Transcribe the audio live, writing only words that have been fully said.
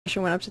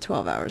Went up to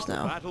 12 hours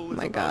now. Oh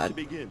my god.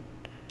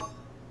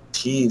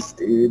 Jeez,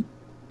 dude.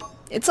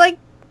 It's like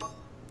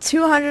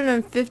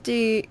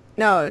 250,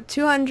 no,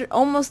 200,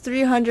 almost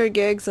 300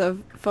 gigs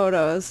of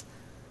photos.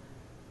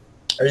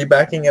 Are you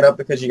backing it up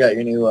because you got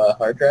your new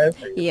hard drive?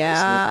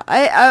 Yeah,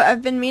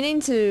 I've been meaning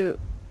to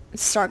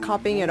start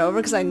copying it over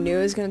because I knew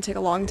it was going to take a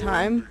long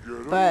time,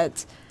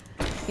 but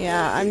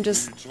yeah, I'm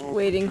just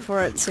waiting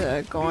for it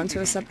to go onto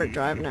a separate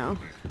drive now.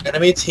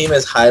 Enemy team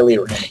is highly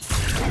ranked.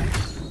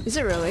 Is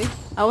it really?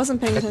 I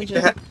wasn't paying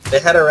attention. They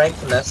had a ranked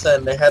Vanessa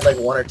and they had like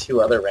 1 or 2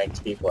 other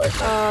ranked people, I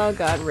think. Oh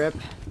god, rip.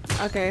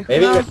 Okay,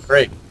 Maybe well, it's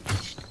great.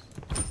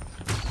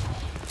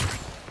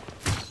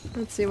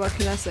 let's see what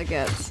Kinessa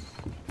gets.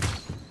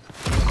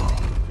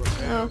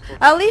 Oh,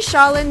 at least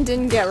Shaolin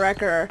didn't get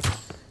Wrecker.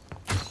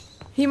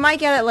 He might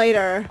get it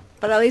later,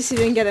 but at least he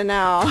didn't get it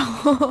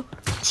now.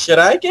 Should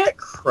I get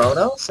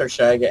Kronos or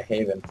should I get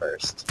Haven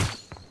first?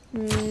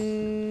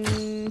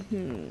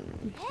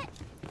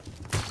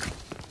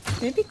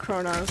 Maybe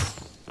Kronos.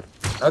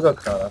 I'll go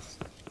Kronos.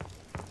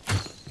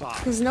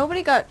 Because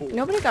nobody got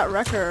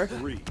Wrecker,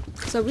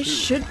 so we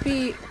should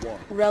be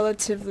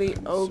relatively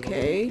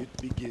okay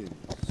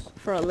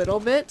for a little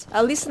bit,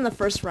 at least in the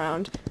first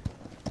round.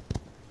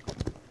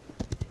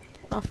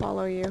 I'll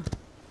follow you.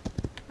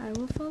 I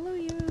will follow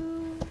you.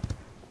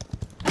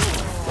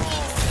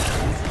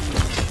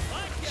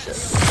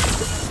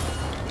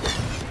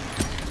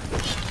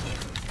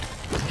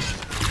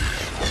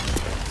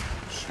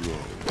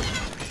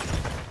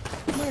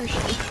 Where is she?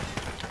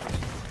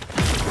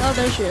 Oh,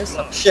 there she is.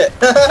 Oh, shit.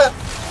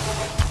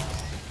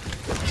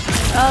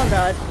 Oh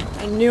god,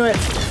 I knew it.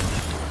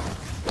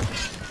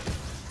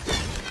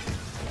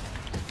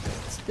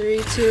 It's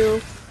 3, 2,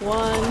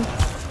 1.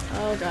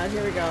 Oh god,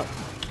 here we go.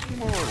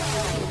 Here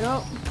we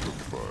go.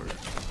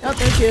 Oh,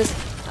 there she is.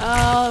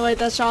 Oh, wait,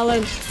 that's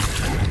Shaolin.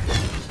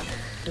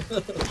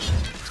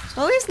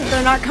 At least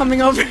they're not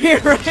coming over here,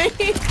 right?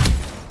 Wait,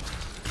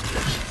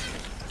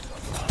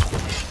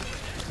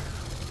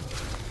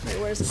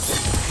 where's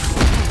this?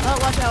 Oh,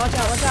 watch out, watch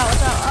out, watch out,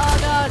 watch out. Oh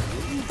god.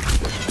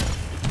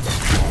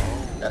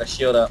 Gotta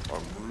shield up.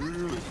 Hold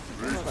on.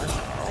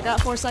 I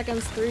got 4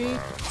 seconds. 3,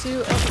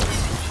 2, oh.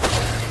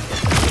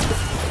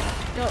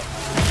 Go.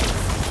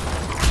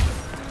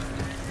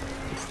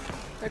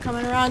 They're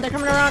coming around, they're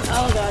coming around.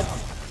 Oh god.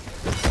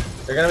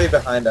 They're gonna be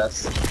behind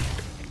us.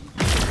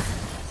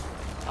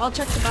 I'll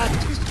check the back.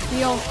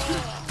 Heal.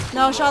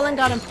 No, Shaolin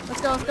got him.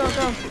 Let's go, let's go, let's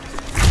go.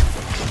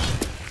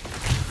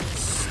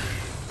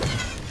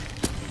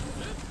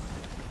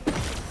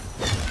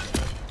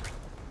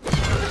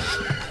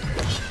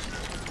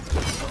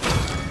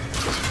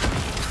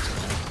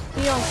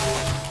 Heal.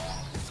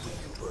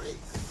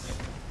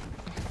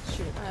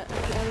 Shoot, I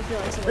feel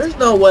like someone's... There's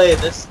no way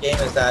this game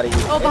is that easy.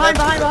 Oh, behind,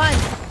 behind, behind!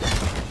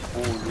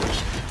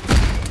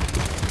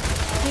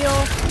 Heal.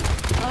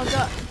 Oh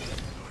god.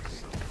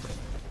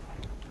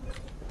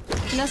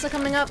 Kinessa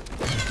coming up.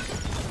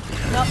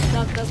 Nope,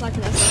 nope, that's not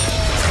Kinessa.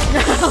 I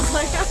was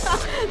like,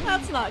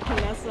 that's not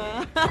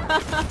Kinessa.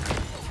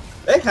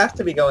 They have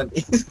to be going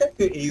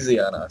easy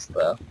on us,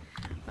 though.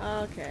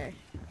 Okay.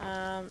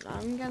 I'm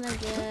gonna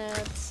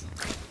get...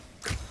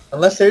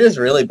 Unless they're just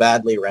really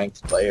badly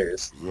ranked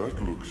players.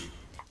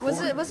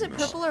 Was it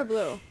purple or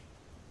blue?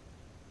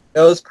 It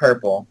was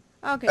purple.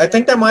 Okay. I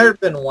think there might have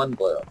been 1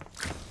 blue. Oh.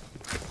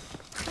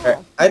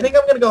 Alright, I think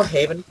I'm gonna go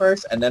Haven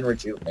first and then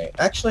Rejuvenate.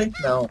 Actually,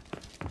 no.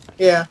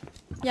 Yeah.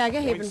 Yeah,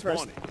 get Haven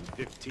first.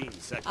 15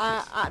 seconds.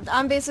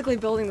 I'm basically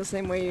building the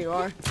same way you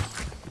are.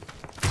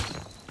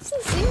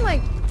 Doesn't seem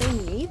like they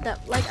need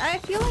that. Like, I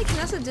feel like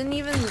Kinessa didn't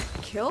even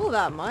kill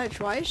that much.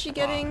 Why is she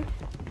getting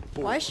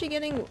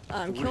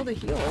kill to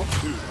heal?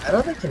 I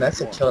don't think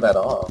Kinessa killed at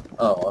all.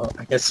 Oh, well,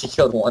 I guess she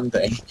killed 1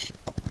 thing.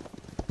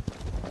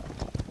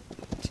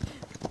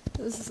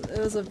 It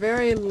was a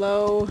very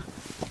low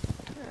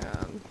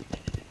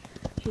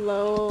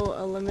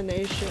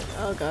elimination.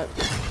 Oh god.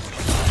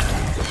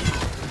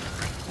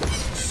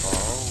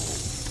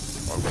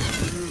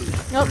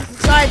 Nope,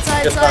 side.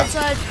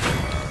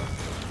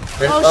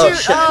 Oh shoot,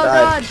 shit, oh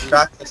god.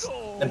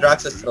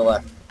 Androxus to the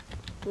left.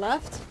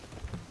 Left?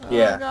 Oh,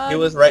 Yeah, god. he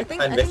was right I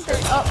think behind Victor.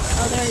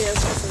 oh, there he is. I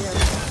see him.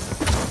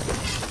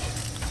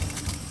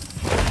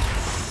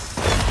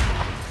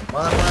 I'm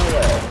on my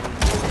way.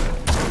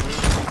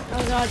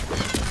 Oh god.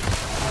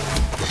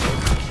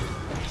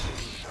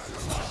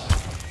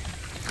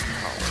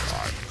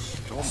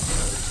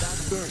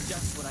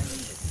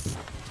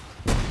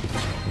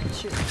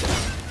 Shoot.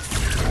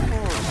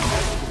 Oh.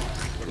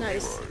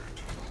 Nice.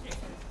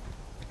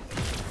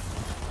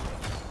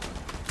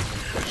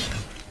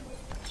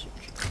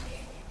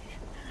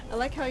 I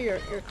like how your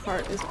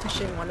cart is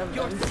pushing one of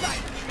them.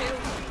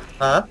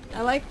 Huh?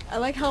 I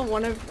like how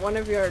one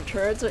of your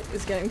turrets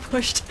is getting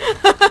pushed.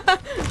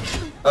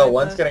 Oh,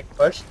 one's getting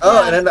pushed? Oh,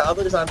 Yeah. and then the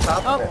other's on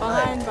top Oh, of it.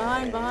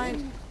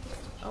 behind.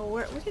 Oh,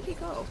 where did he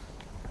go?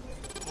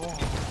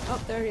 Oh,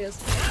 there he is.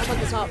 Up at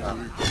the top.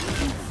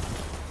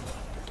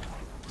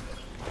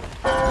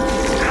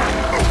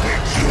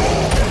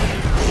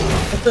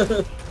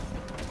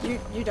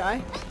 You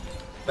die?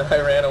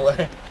 I ran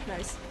away.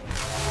 Nice.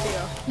 There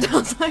you go. I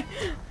was like,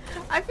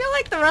 I feel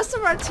like the rest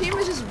of our team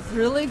is just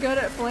really good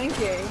at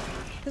flanking.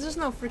 Cause there's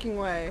no freaking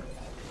way.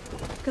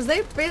 Cause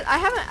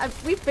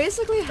we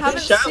basically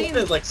haven't seen. Shaolin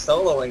is like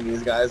soloing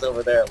these guys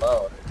over there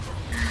alone.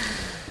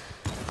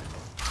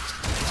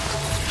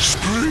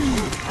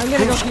 I'm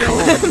gonna go heal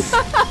him.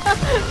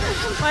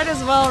 Might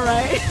as well,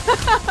 right?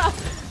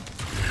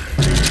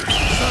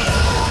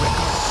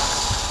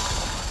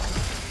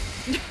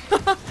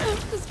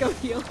 Just go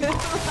heal him.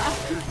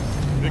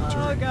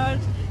 Oh gosh,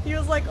 he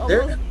was like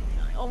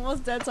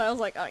almost dead, so I was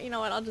like, oh, you know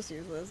what? I'll just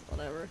use this.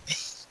 Whatever.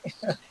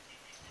 Oh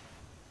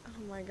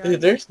my god.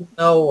 Dude, there's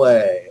no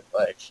way.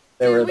 Like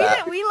they were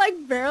that. We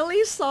like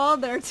barely saw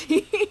their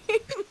team.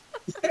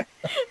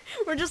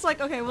 We're just like,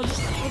 okay, we'll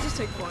just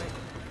take point.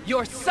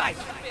 Your sight.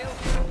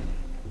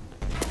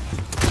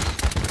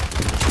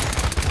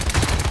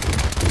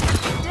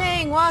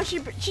 Dang! Wow, she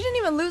didn't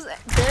even lose.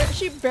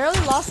 She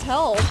barely lost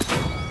health.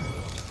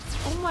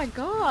 Oh my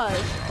gosh.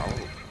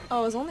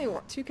 Oh, it was only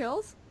 2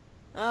 kills?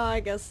 Oh,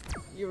 I guess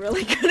you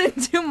really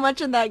couldn't do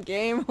much in that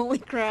game. Holy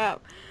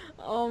crap.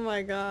 Oh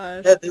my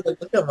gosh. Yeah, dude, like,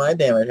 look at my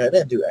damage. I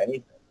didn't do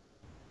anything.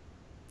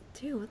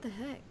 Dude, what the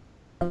heck?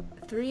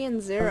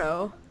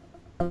 3-0.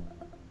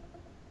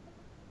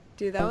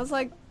 Dude, that was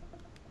like...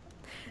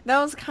 That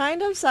was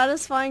kind of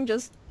satisfying,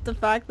 just the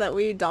fact that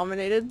we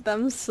dominated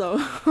them so...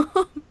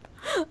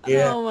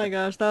 Yeah. Oh my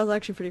gosh, that was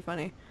actually pretty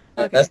funny.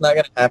 Okay. That's not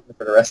gonna happen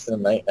for the rest of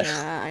the night.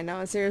 Yeah, I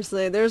know,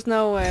 seriously, there's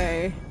no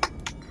way.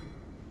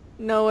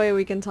 No way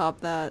we can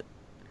top that.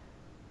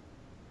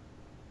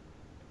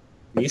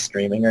 Are you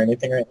streaming or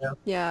anything right now?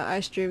 Yeah, I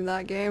streamed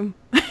that game.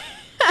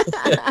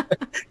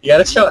 You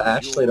gotta show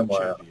Ashley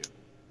tomorrow.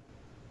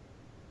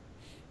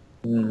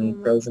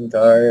 Frozen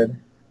Guard.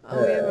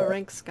 Oh, we have a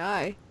rank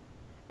Sky.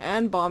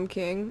 And Bomb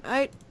King.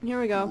 Alright, here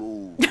we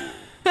go.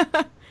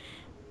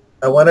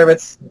 I wonder if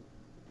it's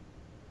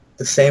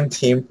the same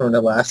team from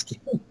the last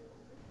game.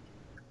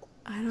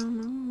 I don't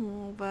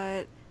know,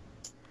 but...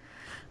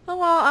 Oh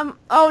well,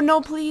 oh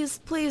no, please,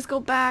 please go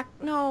back.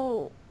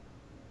 No.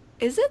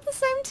 Is it the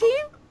same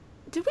team?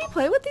 Did we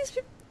play with these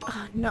people?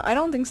 No, I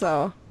don't think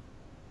so.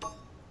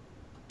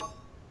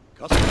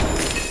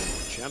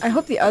 I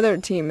hope the other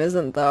team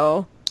isn't,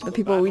 though. The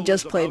people we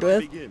just played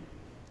with.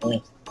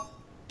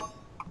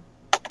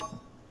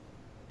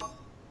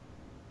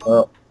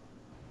 Well,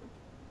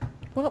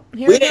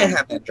 here we didn't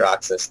have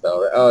Androxus,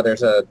 though. Oh,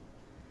 there's a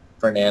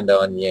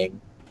Fernando and Ying.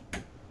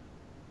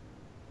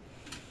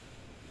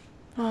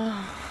 You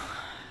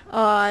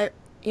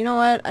know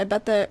what? I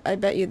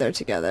bet you they're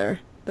together.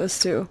 Those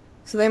two.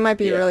 So they might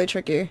be really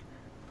tricky.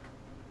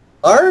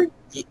 We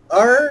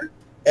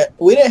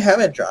didn't have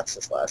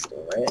Androxus last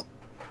game, right?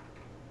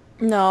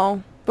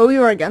 No, but we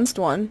were against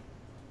one.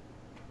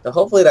 So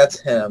hopefully that's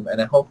him, and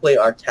then hopefully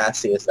our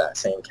Cassie is that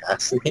same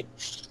Cassie.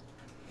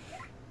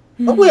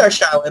 Hopefully our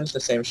Shaolin's the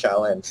same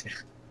Shaolin, too.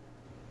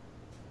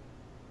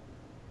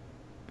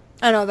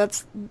 I know,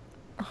 that's...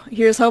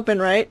 Here's hoping,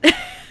 right?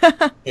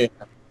 Yeah.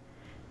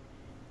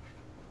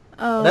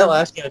 That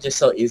last game was just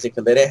so easy,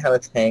 because they didn't have a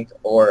tank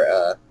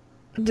or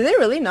Did they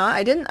really not?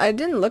 I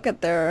didn't look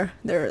at their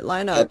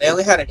lineup. Yeah, they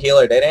only had a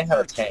healer, they didn't have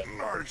a tank.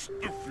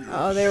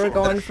 Oh, they were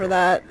going for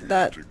that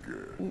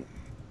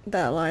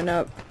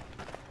lineup.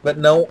 But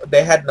no,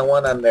 they had no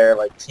one on their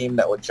like team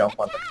that would jump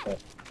on the tank.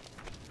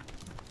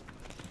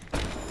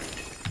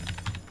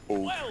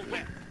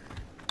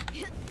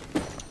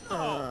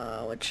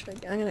 What should I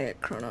get? I'm gonna get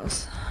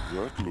Kronos.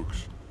 That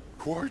looks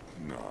quite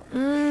nice.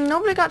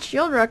 Nobody got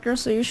Shield Wrecker,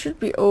 so you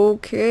should be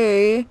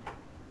okay.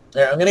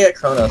 Yeah, I'm gonna get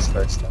Kronos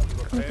first though.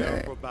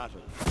 Okay.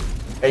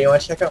 Hey, you wanna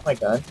check out my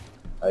gun?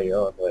 Oh, you're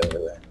all the way over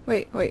there.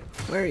 Wait,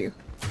 where are you?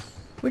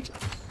 Which?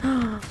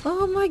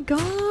 Oh my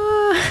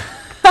god!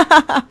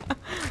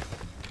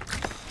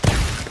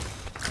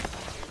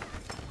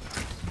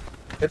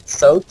 It's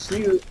so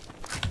cute.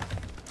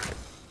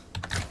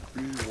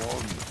 Be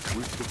one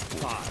with the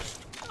past.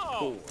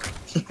 4,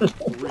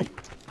 3,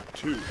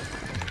 2, 1.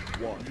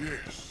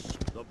 Yes.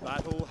 The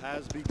battle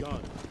has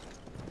begun.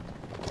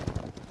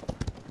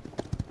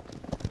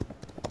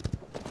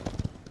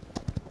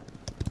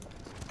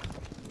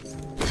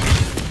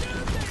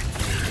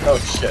 Oh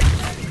shit.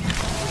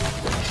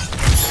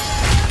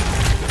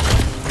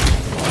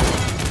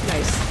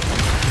 Nice.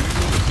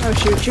 Oh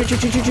shoot,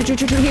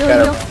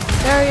 heal.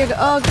 There you go.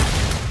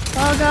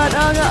 Oh god,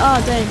 oh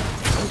dang.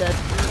 I'm dead.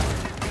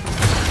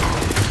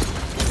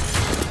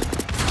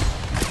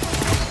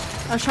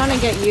 I was trying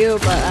to get you,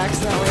 but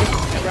accidentally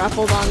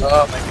grappled on...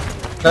 Oh my...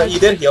 No, you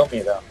did heal me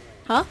though.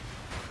 Huh?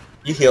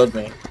 You healed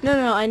me.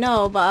 No, I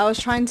know, but I was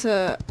trying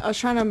to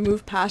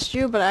move past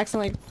you, but I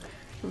accidentally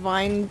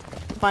vine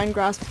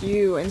grasped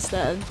you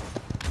instead.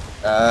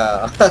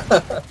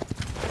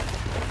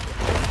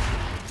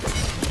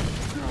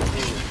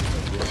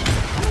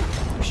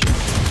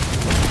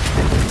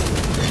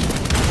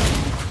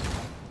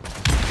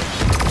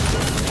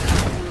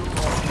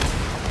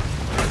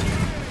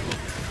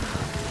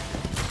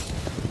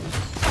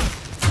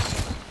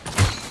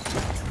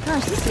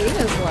 Gosh, this game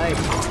is like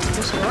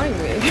destroying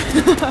me.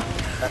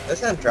 This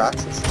This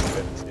Androxus is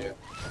good too.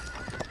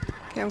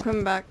 Okay, I'm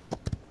coming back.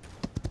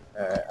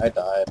 Alright, I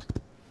died.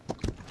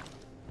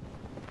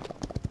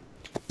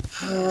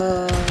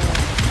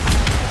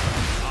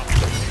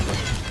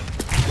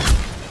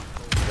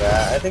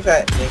 Yeah, I think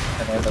I think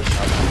Fernando's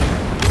coming.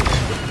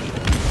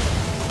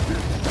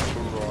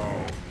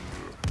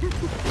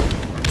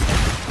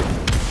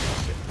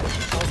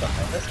 Oh,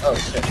 behind us? Oh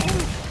shit.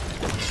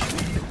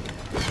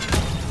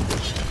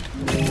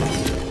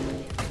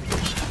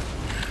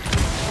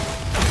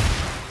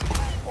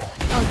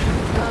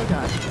 Oh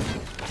god.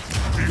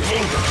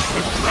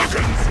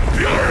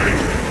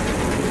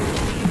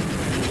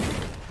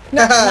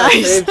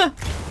 Nice. Dude.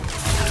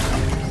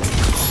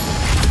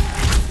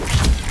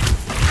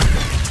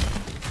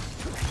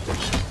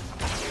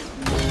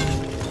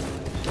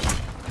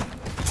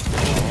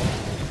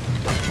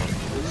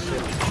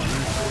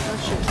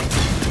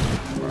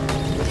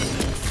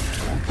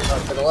 Oh,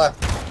 to the left.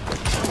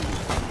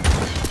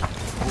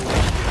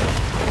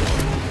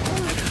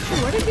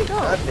 Where did he go?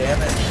 God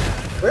damn it.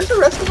 Where's the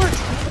rest of our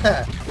team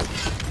at?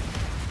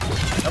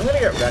 I'm gonna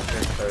get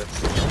record first.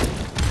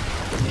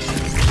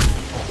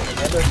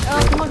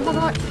 Oh, come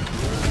on.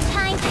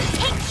 Time to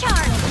take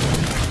charge.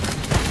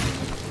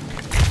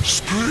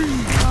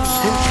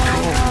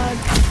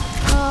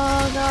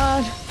 Oh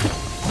god.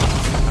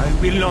 I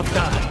will not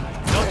die.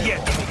 Not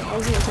yet. I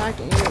wasn't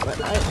attacking you, but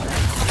I...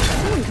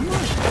 Come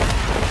on.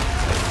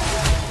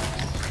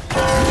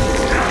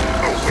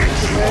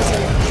 Where is he?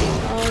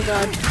 Oh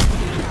god.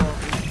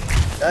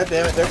 God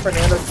damn it, their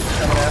Fernando keeps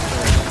coming after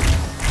me.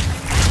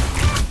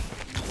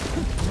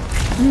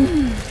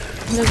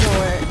 There's no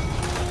way.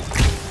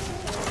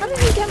 How did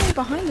he get me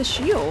behind the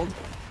shield?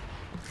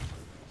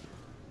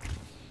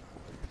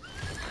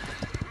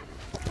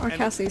 Our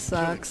Cassie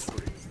sucks.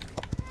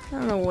 I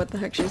don't know what the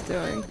heck she's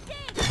doing.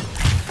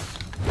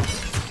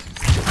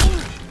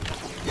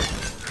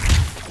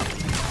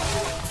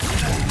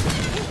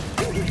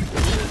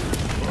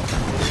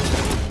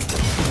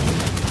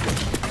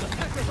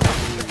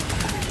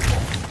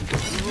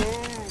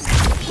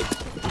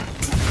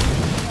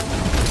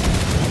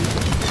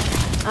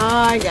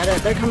 Ah, I get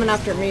it. They're coming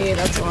after me,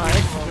 that's why.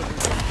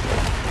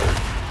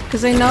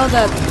 Because they know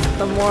that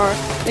the more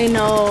they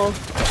know...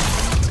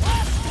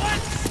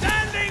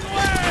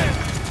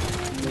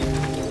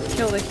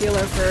 Kill the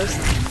healer first.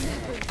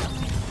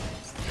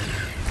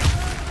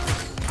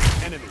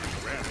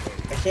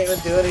 I can't even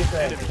do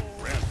anything.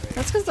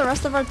 That's because the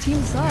rest of our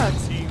team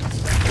sucks.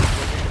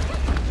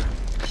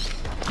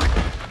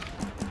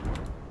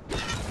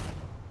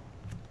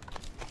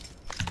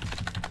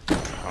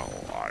 How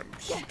I'm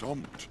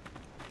stumped.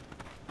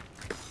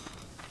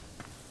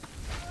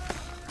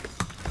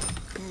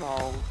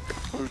 Now,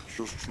 I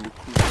just look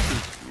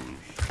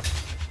ridiculous.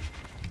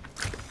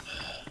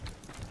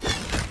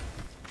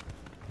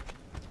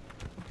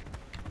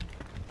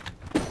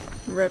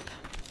 Rip.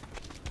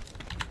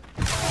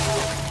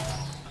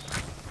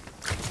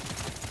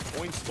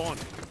 Point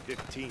spawning in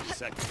 15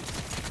 seconds.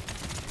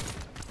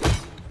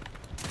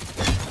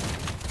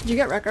 Did you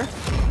get Wrecker?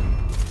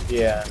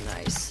 Yeah.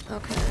 Nice.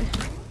 Okay.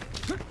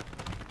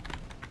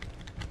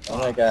 Oh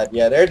my god,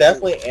 yeah, they're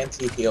definitely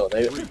anti-heal.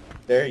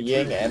 Their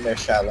Ying and their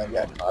Shaolin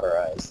got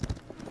cauterized.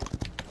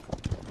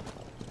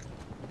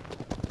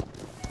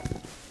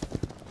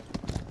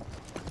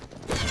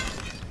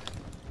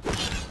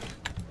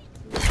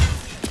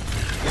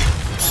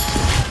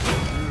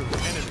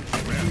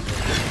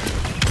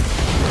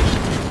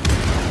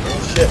 Oh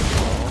shit.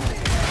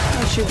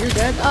 Oh shoot, you're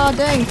dead? Oh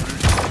dang.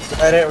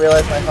 I didn't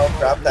realize my health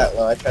dropped that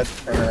low. I tried to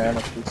turn around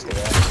and boost it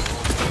up.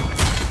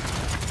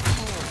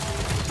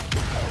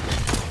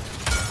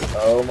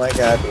 Oh my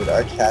god, dude,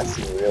 our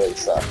Cassie really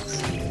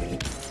sucks.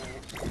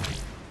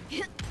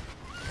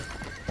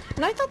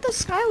 And I thought this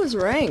Sky was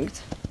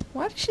ranked.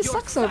 Why did she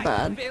suck so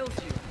bad?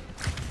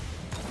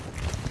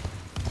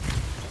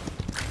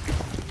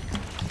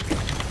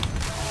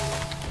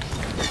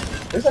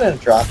 There's an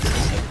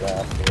Androxus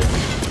around here.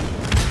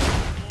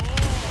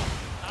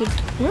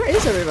 Where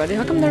is everybody?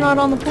 How come they're not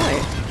on the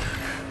point?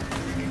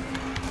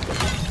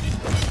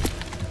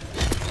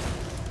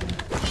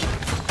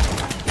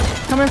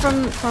 Coming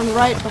from the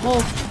right, the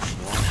hole.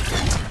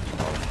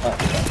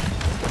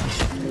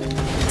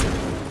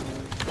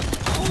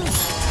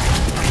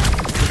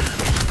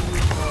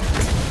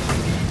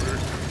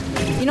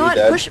 You know what?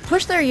 dead?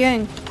 Push their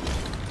Yang.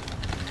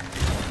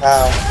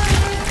 How?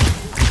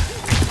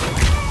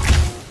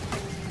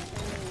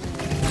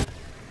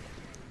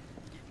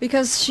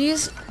 Because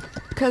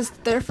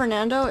their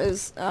Fernando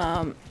is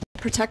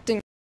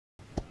protecting.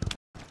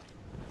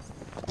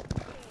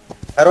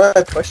 How do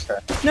I push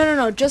her?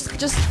 No.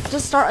 Just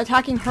start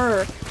attacking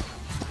her.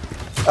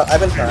 Oh, I've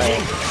been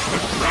trying.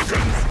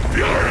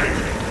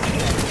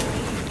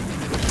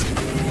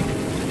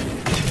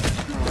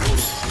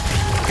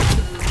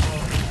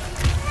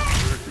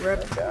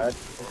 Rip. Oh god.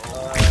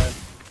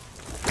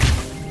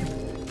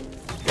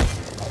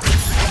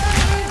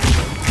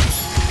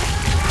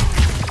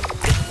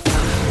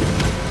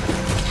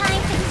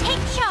 Time to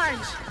take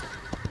charge.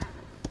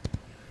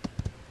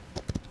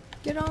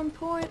 Get on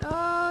point. Oh.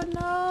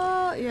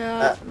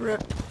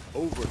 Rip.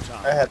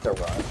 Overtime. I had to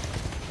run.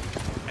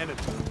 Enemy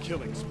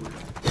killing spree.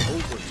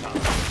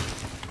 Overtime.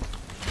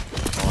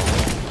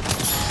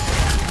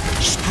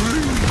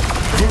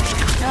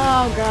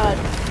 Oh god.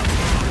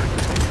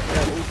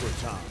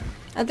 Overtime.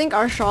 I think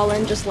our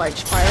Shaolin just like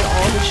fired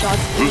all his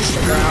shots into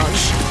the ground.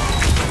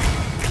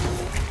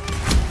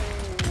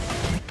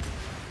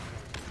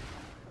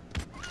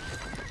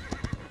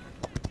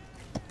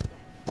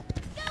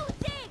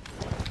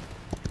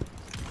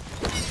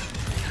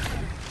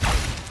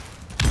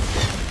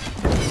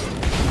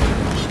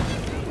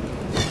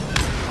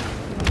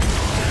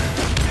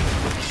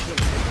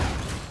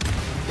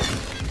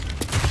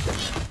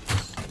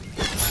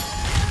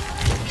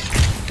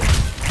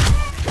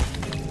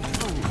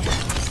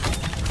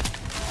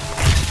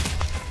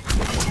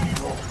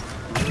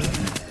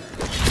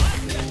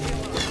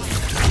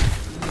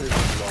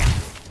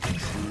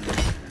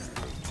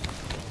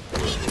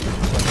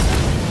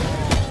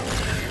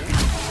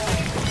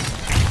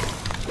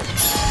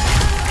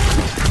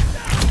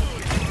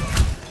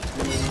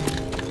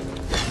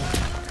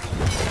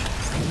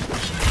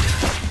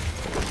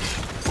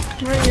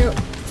 Where are you?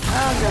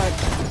 Oh god.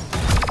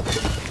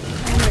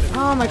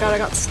 Oh my god, I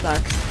got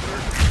stuck.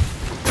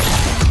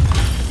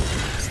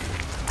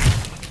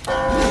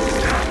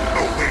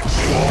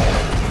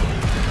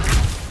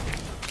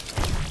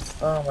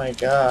 Oh my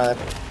god.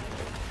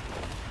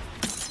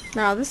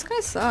 Wow, this guy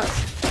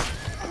sucks.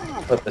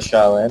 Put the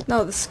Shaolin.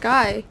 No, the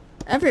sky.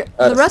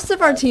 The rest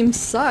of our team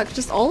suck.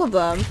 Just all of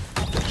them.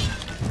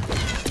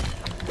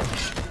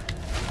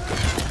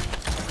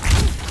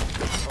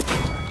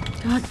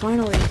 God,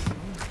 finally.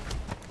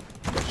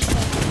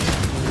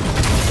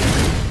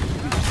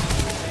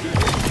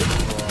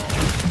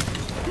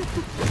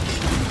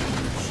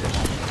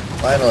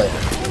 Finally.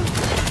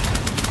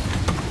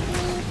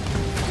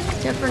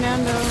 Get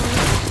Fernando.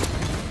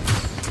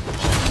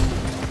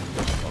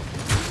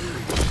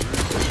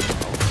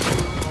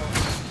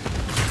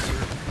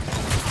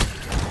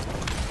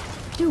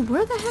 Dude,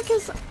 where the heck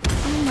is...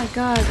 Oh my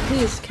god,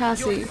 please,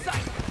 Cassie.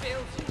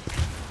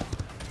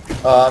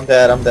 Oh, I'm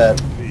dead, I'm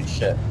dead.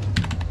 Shit.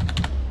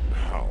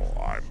 Now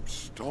I'm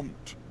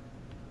stumped.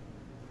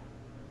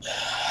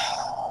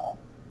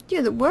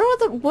 Dude, where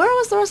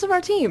was the rest of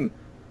our team?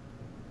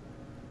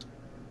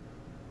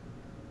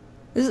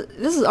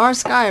 This is our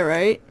sky,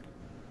 right?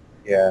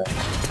 Yeah.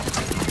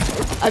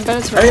 I bet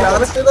it's I mean, right.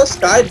 honestly, the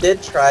Sky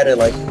did try to,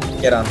 like,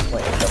 get on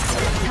point.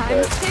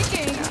 Time's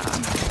ticking.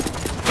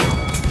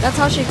 That's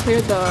how she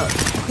cleared the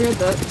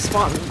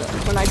spot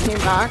when I came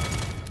back.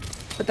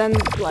 But then,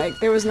 like,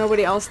 there was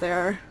nobody else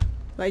there.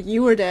 Like,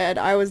 you were dead,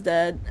 I was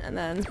dead, and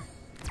then...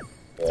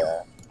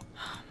 Yeah.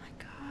 Oh my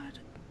god.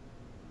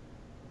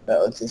 That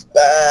was just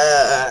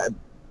bad.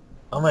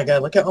 Oh my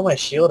god, look at all my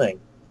shielding.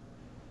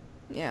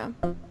 Yeah.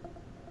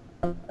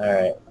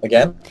 Alright,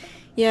 again?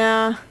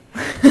 Yeah.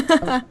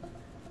 I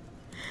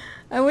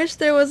wish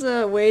there was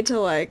a way to,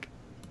 like,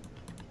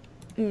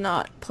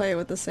 not play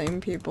with the same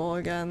people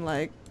again,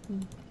 like,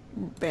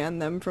 ban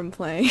them from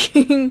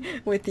playing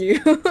with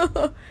you.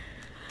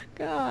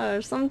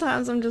 Gosh,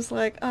 sometimes I'm just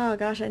like, oh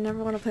gosh, I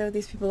never want to play with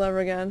these people ever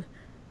again.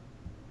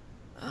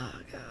 Oh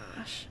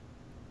gosh.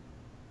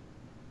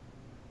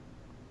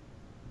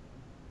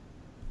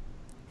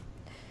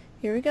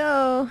 Here we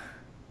go.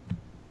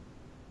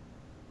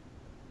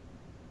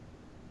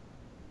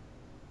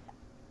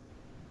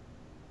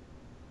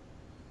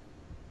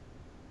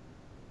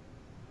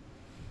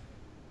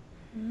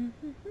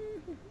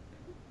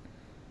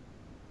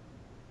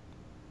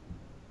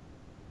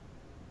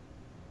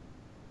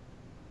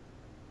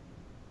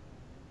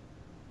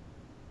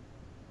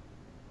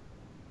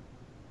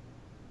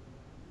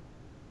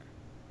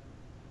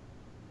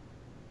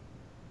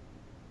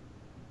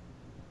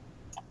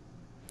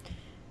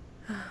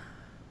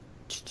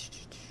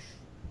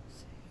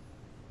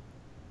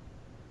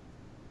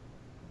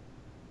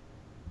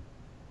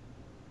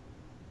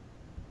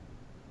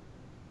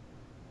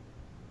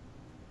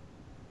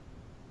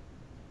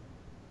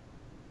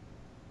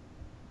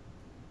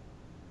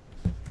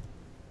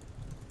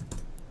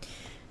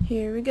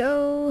 Here we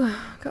go.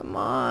 Come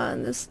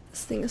on, this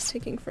thing is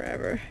taking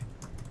forever.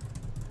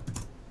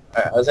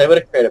 Alright, I was able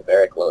to create a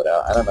barrack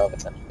loadout. I don't know if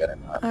it's any good or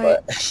not,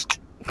 but...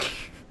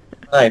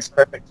 Nice,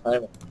 perfect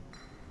timing.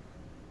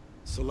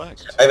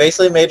 Select. I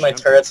basically made my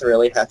turrets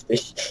really hefty.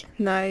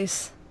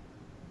 Nice.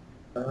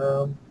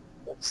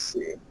 Let's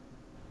see.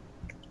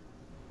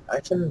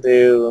 I can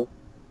do...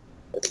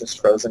 It's this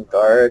Frozen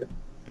Guard.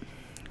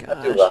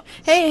 I'll do Gosh.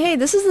 Hey,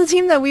 this is the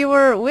team that we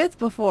were with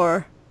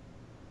before.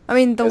 I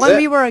mean, the Is one it?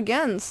 we were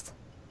against.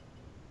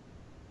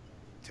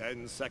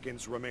 10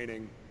 seconds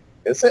remaining.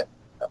 Is it?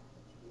 Yeah.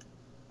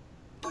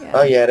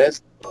 Oh yeah, it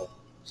is.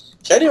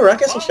 Should I do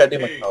Ruckus or should I do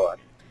McCulloch?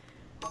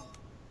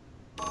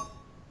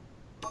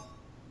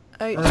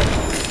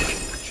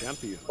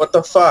 Champion. What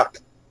the fuck?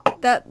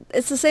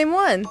 It's the same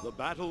one. The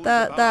battle is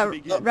That about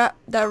to begin.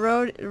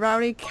 that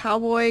rowdy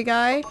cowboy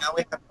guy. Now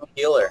we have no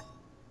healer.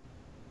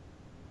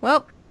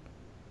 Well,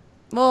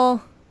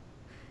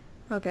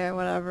 okay,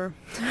 whatever.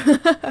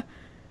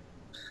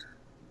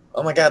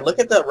 Oh my god, look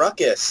at the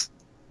ruckus.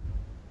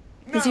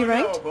 Is he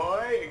ranked?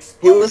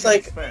 He was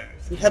like,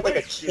 he had like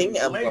a king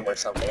emblem or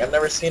something. I've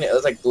never seen it. It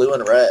was like blue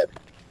and red.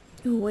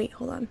 Oh wait,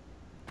 hold on.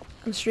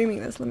 I'm streaming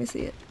this. Let me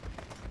see it.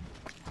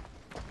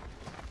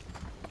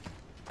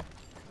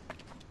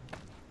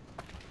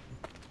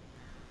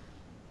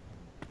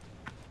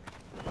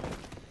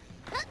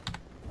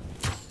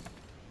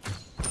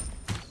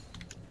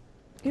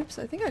 Oops,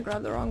 I think I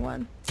grabbed the wrong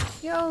one.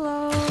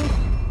 YOLO!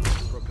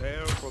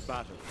 Prepare for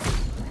battle.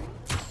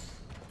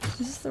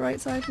 Is this the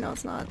right side? No,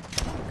 it's not.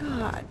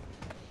 God.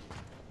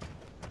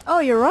 Oh,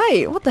 you're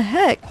right! What the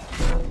heck?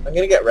 I'm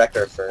gonna get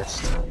Wrecker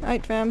first.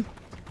 Alright, fam.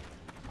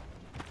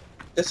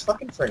 This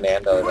fucking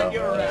Fernando though.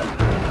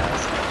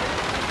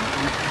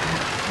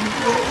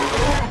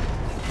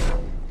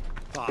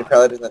 He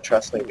probably doesn't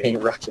trust me being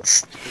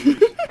ruckus. 3,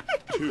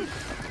 2,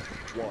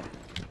 1.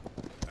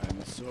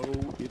 And so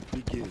it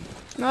begins.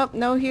 Nope,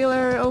 no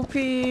healer, OP.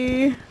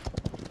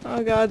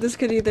 Oh god, this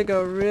could either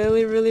go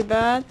really, really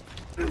bad.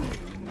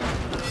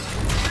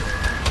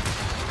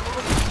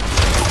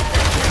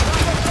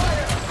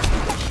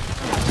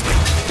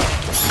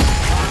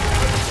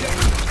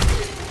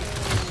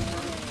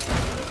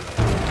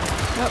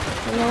 Nope,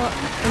 on the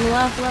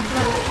left.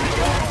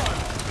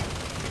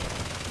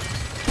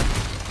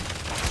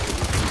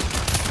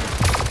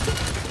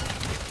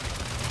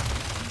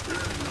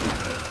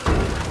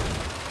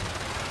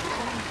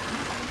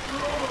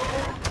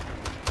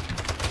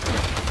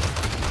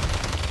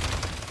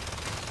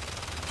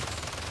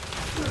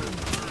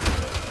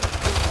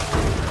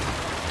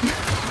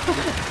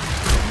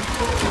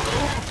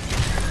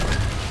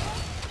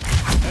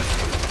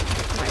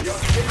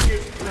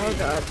 Oh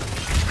god.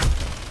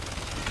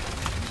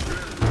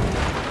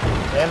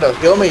 Fernando,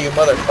 heal me, you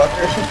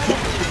motherfucker.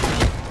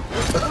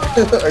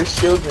 Or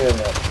shield me in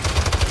that.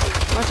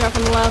 Watch out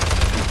from the left.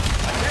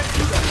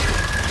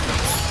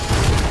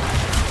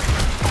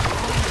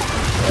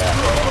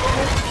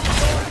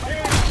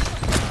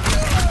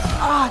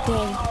 Ah,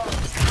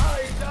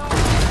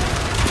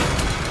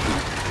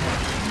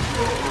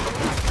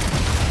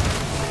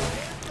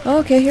 dang.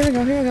 Okay, here we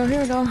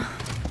go.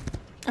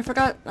 I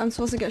forgot I'm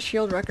supposed to get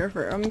shield wrecker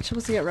first. I'm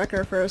supposed to get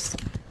wrecker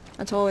first.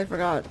 I totally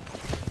forgot.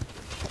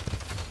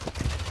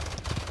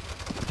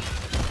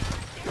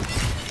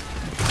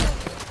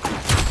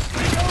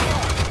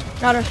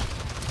 Got her.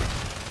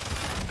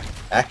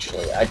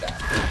 Actually, I died.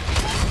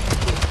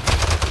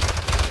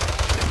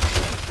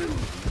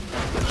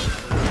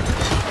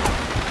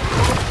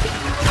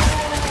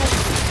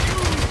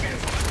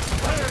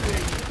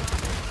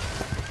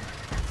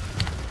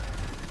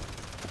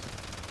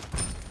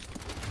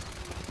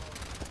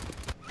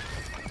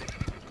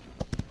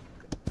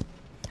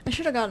 I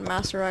should have gotten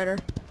Master Rider.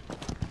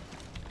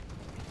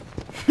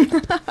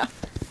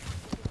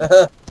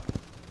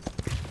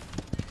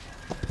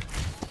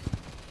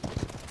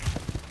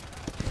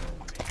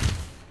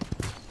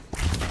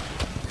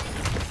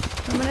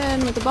 Coming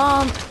in with the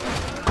bomb.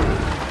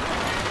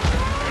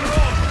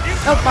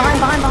 Oh,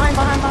 behind.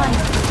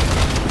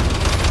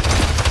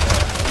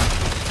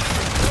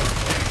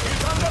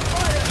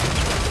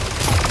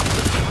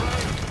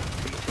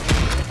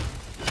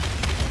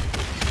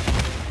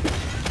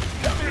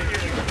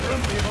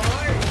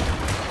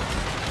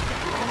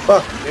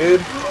 Fuck,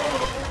 dude.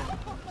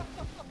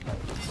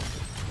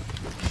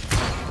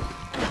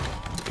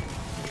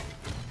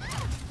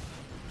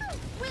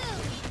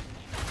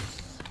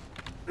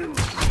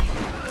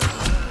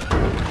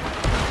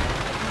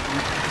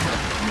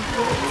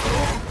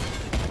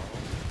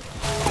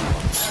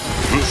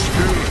 The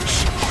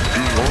spirits do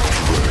not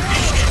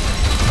rest.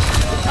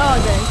 Oh,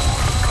 dang.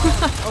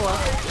 Oh well.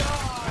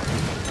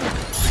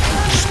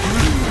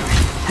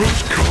 Has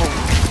come.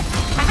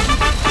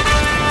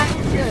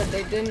 Good,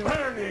 they didn't.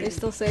 They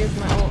still saved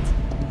my ult.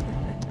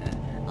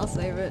 I'll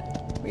save it.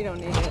 We don't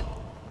need it.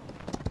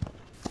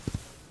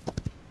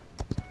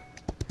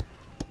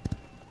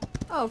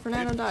 Oh,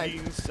 Fernando died.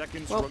 15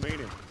 seconds Well.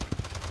 remaining.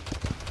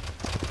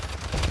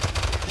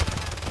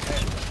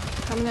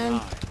 Coming in.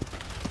 9,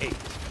 8,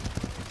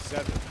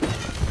 7,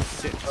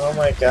 6. Oh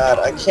my god,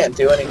 I can't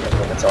do anything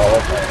when it's all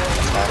of my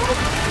attack.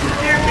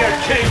 Give your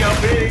king a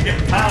big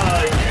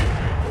hug!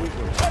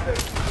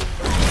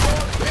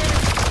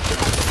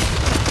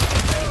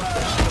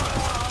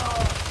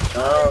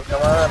 Oh,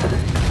 come on.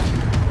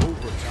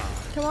 Overtime.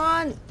 Come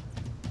on.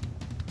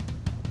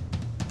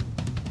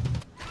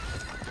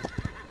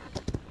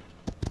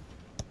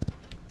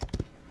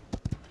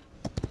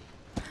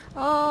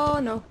 Oh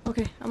no.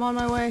 Okay, I'm on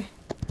my way.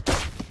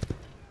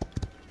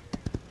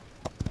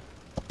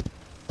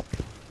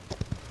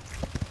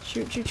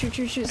 Shoot.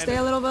 Stay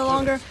a little bit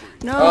longer.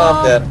 No. Oh,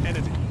 I'm dead.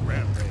 Enemy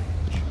rampage.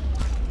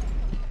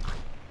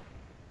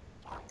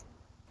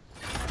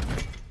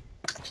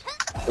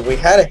 If we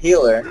had a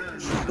healer.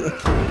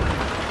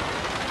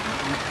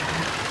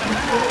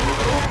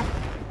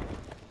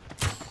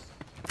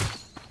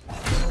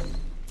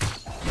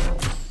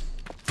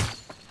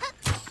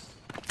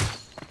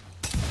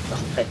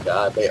 Oh my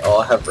god, they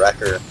all have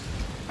Wrecker.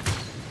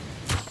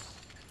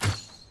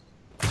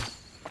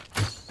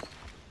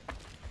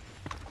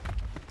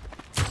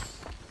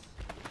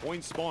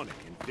 Point spawning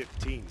in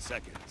 15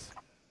 seconds.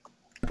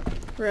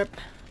 Rip.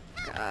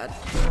 God.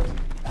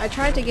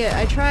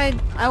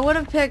 I would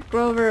have picked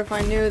Grover if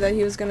I knew that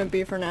he was gonna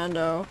be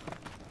Fernando.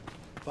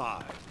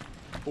 5,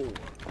 4,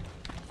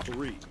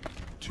 3,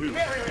 2,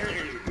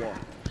 1.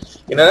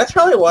 You know, that's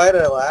probably why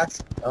the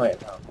last... Oh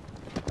wait, no.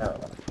 I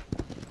don't know.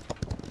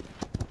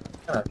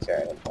 I don't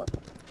care anymore.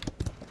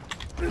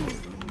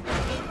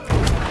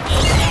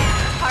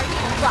 Party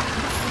rock.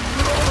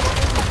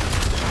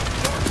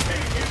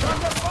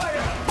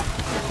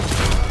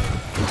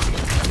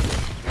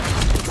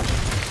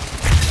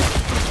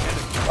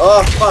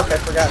 Oh fuck, I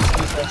forgot to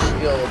use my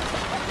shield.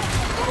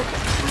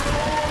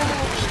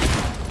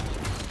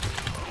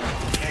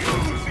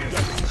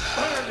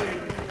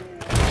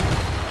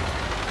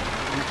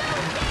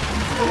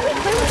 Have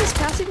you played with this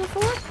Cassie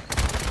before?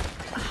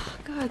 Oh,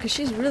 God, because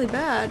she's really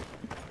bad.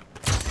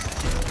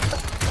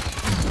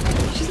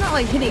 She's not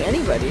like hitting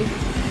anybody.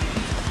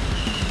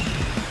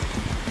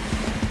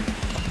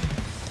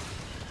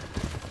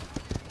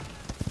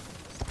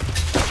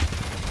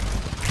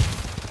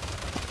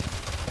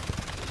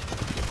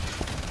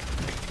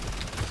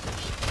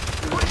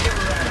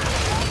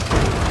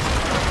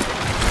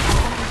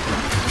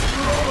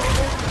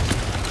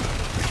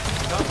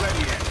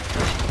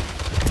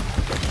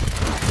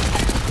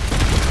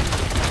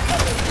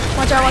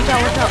 Watch out, watch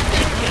out, watch out.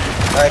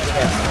 Alright,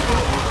 yeah.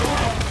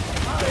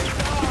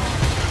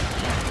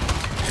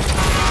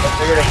 I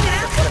figured if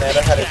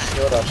Fernando had a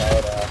shield up, I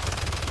would,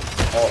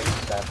 ult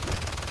that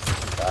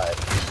side.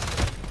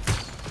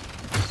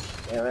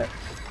 Damn it.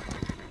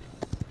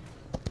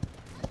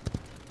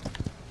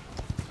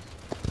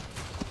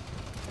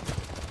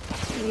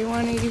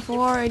 '81,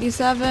 '84,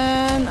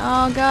 '87.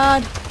 Oh,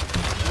 God.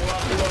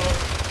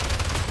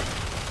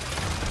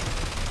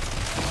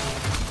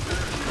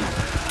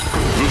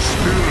 The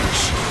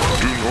spirits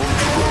do not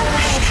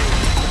rest.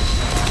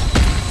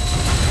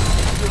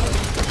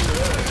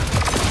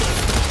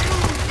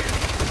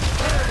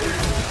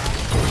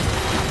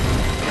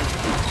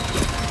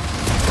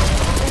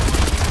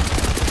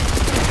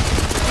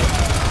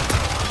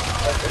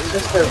 It's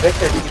just their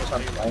Victor keeps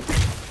on flanking.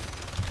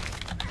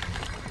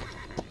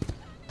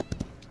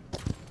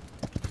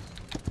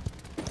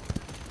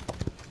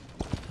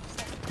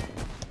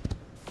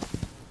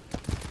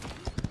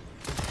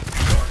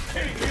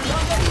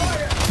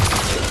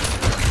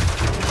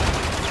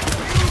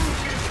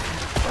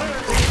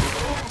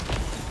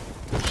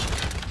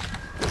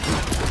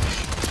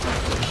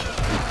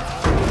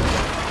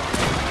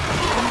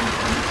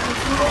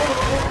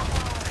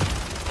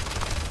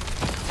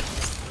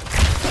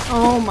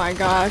 Oh my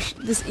gosh,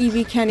 this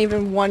Eevee can't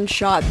even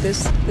one-shot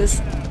this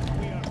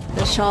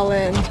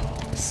Shaolin.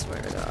 I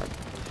swear to God.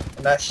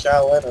 And that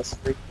Shaolin is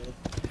freaking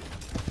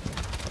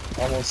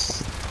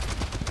almost...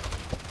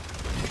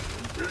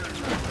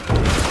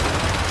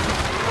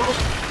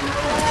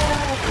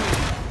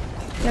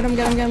 Get him,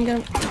 get him, get him, get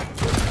him.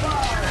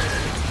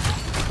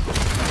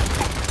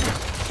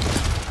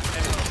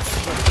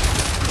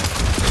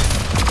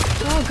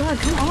 Oh God,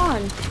 come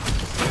on.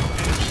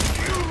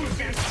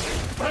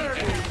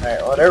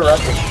 Alright, well they're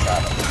rushing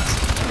shot him.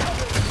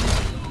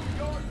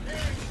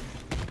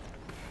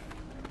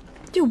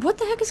 Dude, what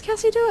the heck is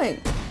Cassie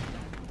doing?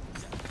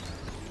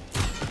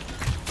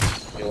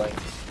 Healing.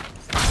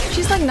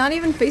 She's like not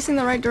even facing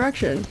the right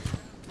direction.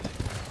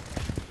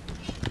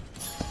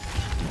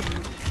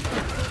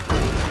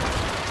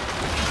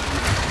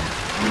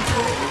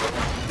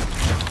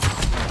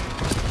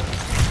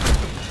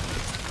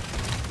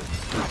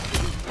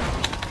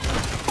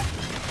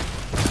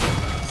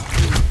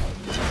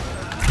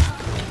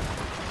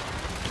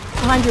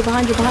 Behind you,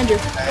 behind you, behind you. I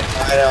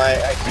know,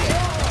 I can't.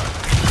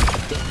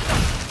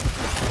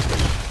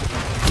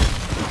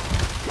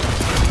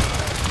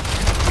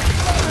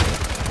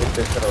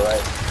 Victor to the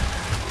right.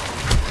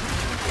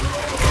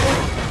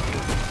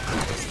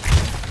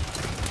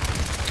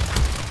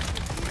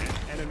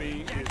 Enemy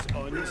is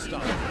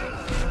unstoppable.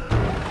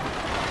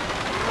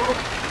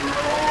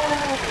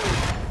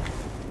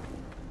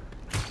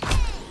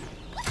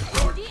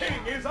 Your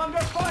king is under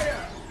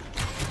fire!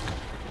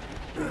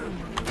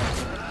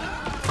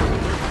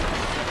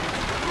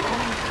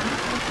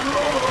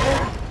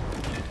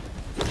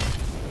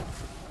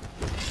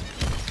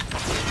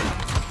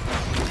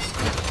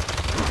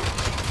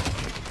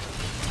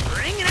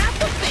 Bringing out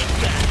the big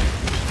gun.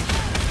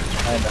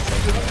 I have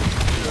nothing.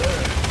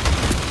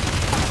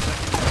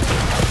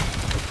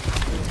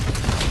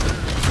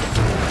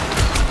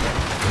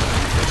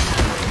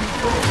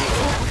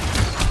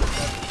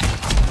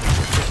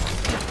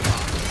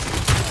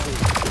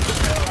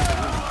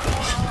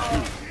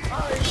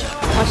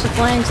 Watch the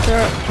flanks,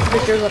 there.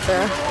 Victor's up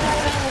there.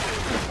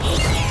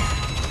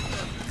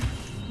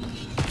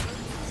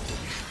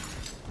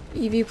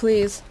 Eevee,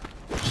 please.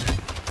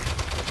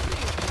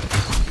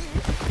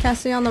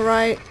 Cassie on the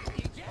right.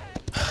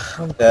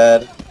 I'm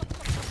dead.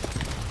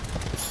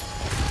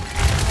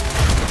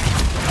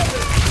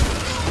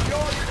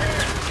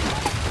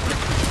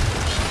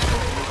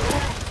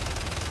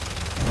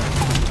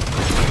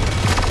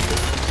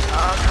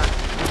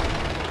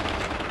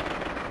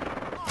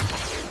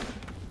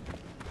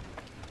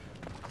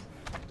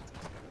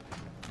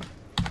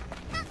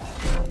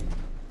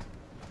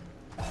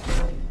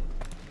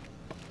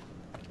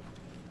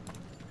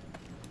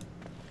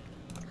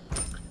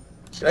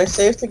 Should I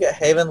save to get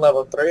Haven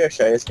level 3 or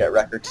should I just get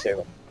Record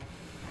 2?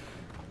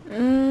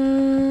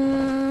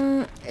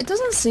 It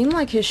doesn't seem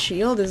like his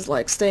shield is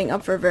like staying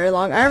up for very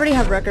long. I already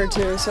have Record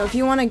 2, so if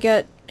you want to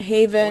get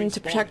Haven to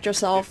protect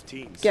yourself,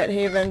 get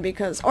Haven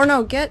because... Or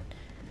no, get...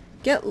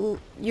 You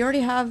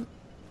already have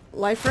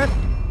Life Rip?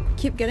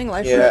 Keep getting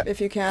Life Rip if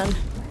you can.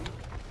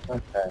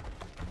 Okay.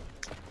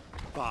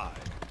 5,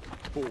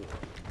 4,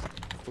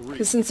 3.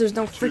 Because since there's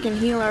no freaking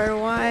healer,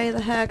 why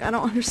the heck? I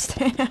don't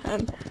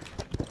understand.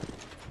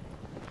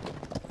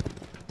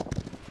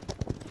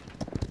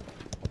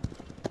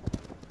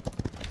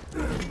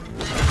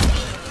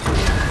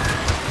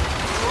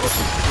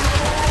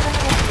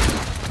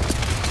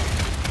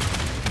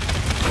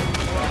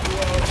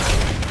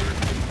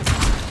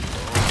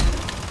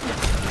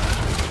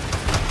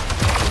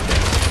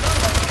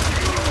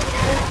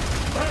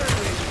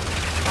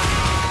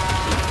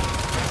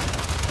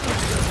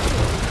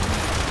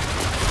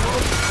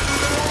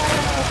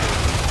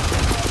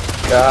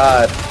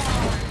 God.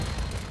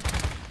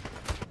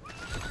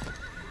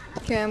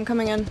 Okay, I'm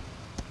coming in.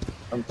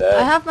 I'm dead.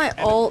 I have my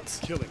ult.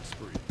 Killing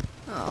spree.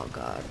 Oh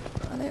god.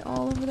 Are they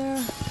all over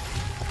there?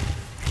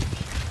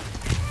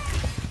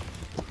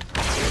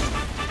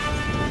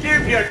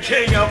 Give your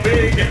king a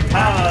big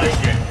hug.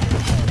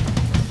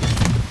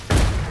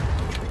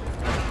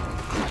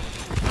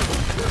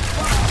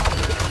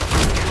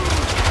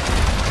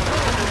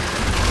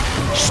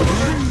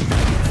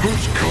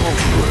 Let's go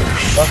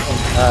fresh.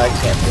 I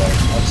can't do it.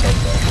 I'm so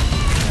dead.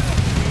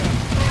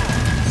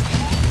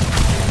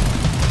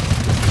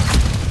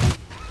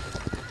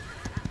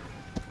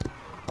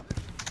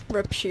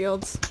 Rip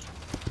shields.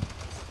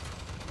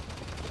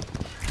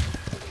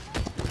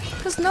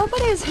 Because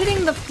nobody is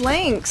hitting the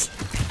flanks.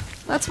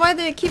 That's why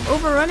they keep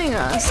overrunning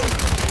us.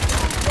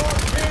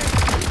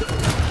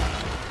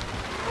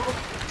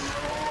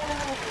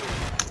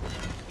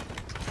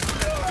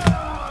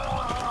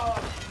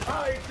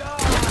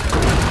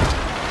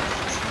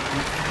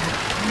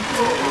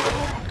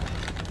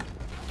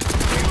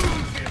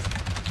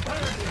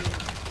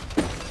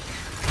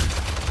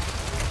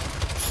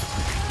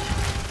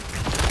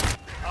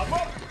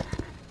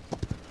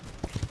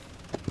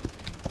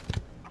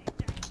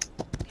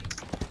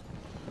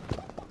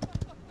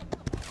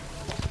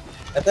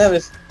 I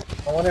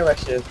wonder if I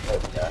should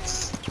have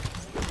yes.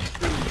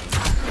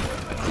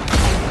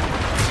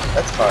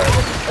 That's hard.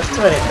 That's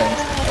too many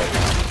things.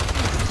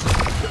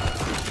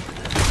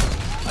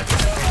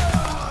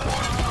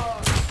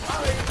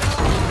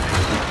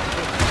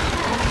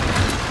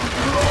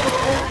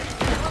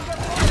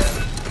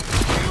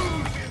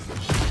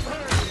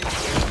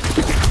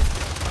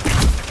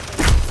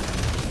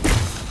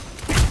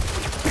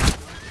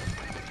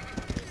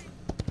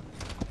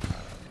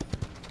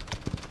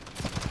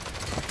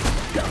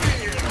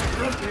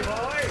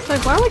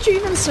 Like, why would you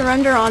even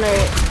surrender on a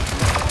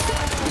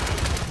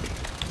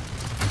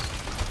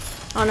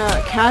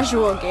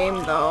casual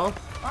game, though?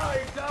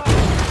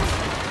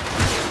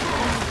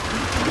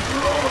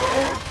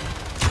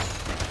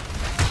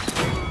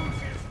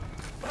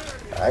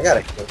 I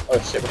gotta kill. Oh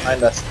shit,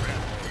 behind us.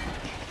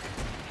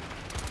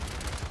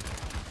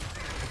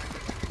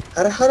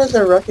 How does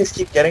the Ruckus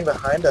keep getting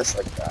behind us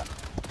like that?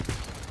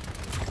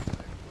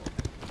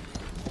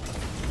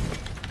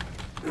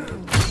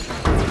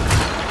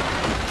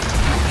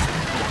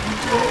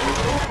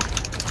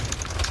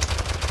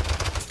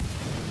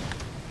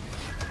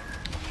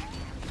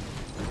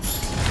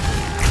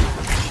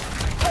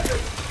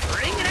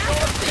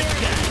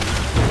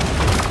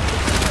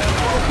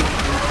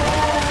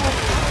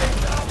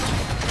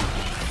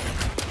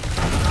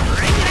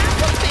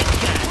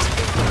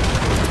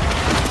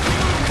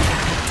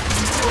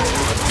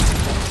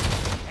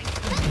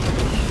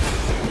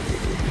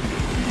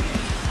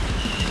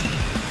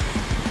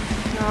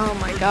 Oh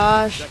my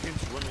gosh.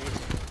 Seconds remaining.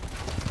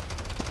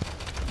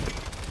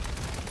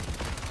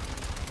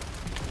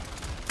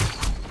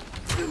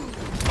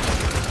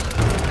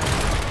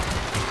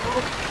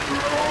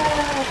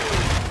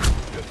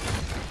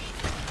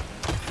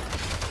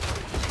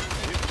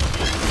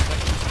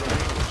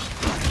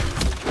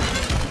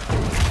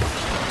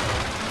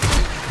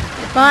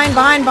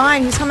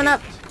 Behind, he's coming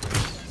up.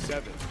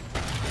 7,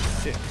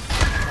 6.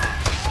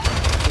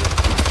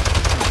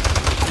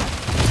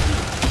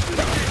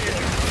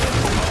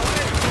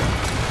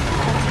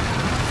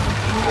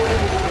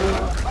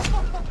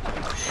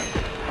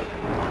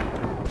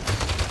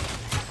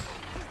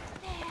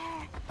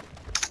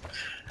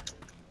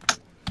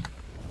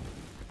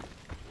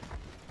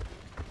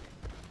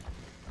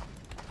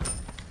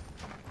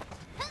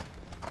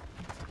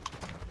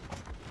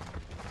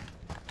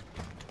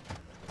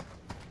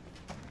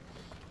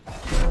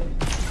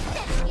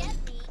 Get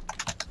me.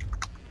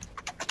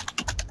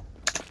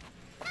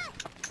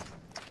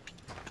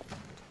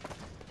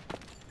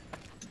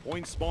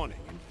 Point spawning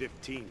in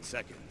 15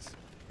 seconds.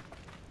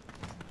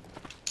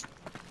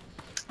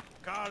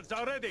 Cards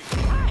are ready.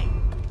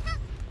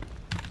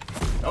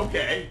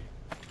 Okay.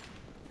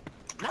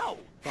 No.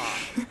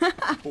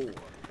 5, 4,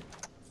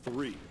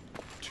 3,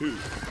 2,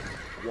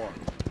 1.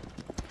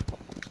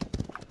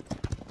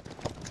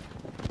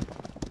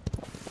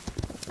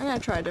 I'm gonna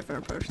try a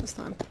different approach this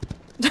time.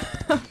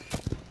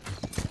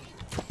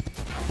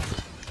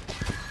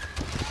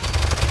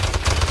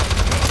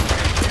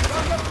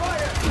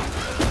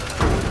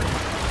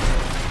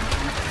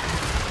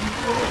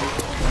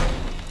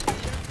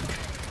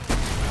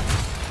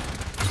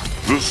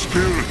 The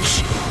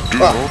spirits do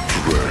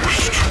not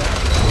rest.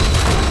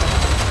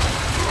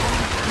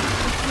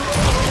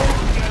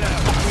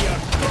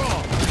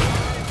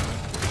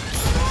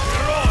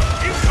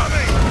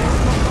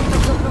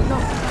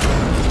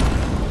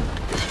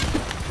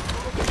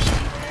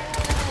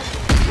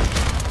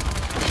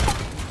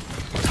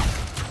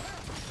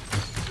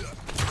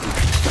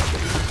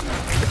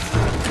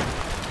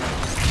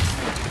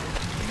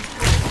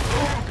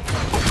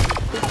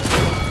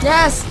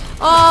 Yes!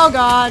 Oh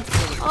god!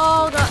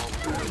 Oh god!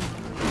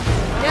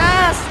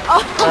 Yes!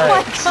 Oh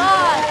my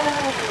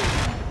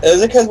god!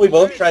 Is it because we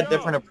both tried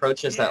different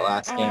approaches that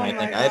last game? I Oh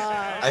think my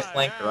God. I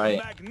flanked right.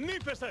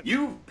 Magnificent.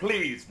 You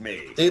pleased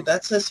me. Dude,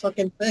 that's his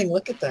fucking thing.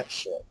 Look at that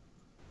shit.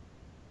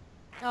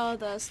 Oh,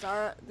 the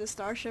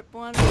starship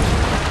one?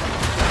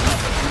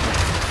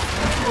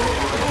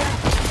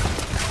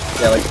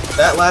 Yeah, like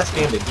that last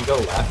game. Did you go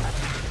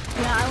left?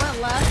 Yeah, I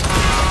went left.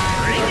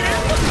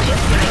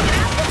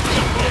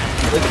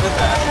 Look at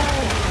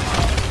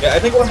that. Yeah, I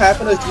think what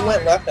happened is you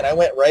went left and I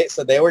went right,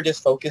 so they were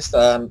just focused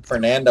on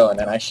Fernando, and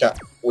then I shot.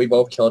 We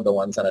both killed the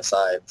ones on the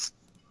sides.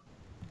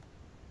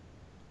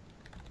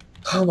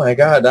 Oh my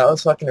god, that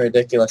was fucking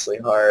ridiculously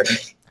hard.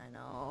 I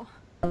know.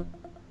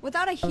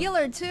 Without a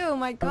healer too,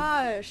 my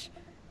gosh.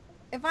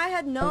 If I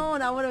had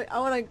known, I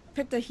would've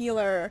picked a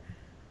healer.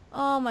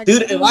 Oh my god.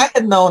 Dude, if I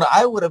had known,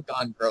 I would have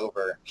gone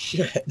Grover.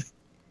 Shit.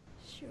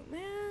 Shoot,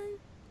 man.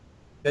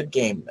 Good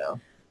game, though.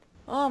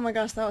 Oh my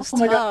gosh, that was Oh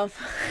my God.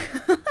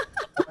 tough.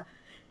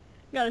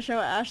 Gotta show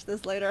Ash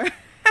this later.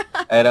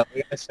 I don't.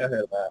 We gotta show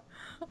her that.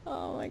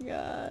 Oh my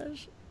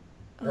gosh.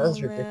 That was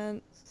Oh ridiculous.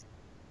 man.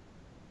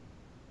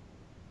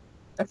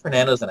 That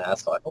Fernando's an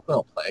asshole. I hope we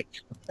don't play.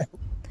 I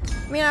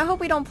mean, I hope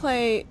we don't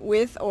play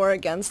with or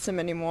against him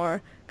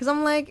anymore. Cause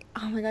I'm like,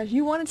 oh my gosh,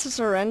 you wanted to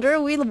surrender?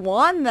 We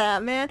won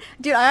that, man.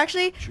 Dude, I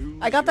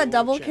got that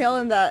double kill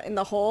in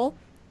the hole,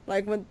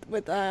 like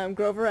with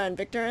Grover and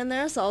Victor in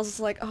there. So I was just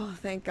like, oh,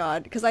 thank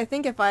God. Cause I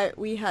think if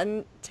we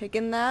hadn't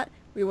taken that,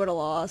 we would have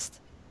lost.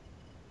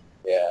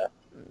 Yeah.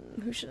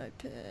 Who should I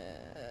pick?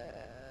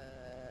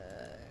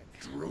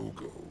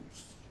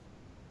 Drogos.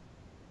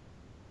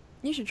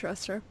 You should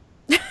trust her.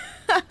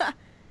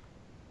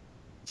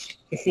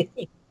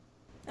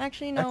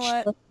 Actually, you know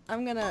what?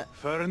 I'm gonna.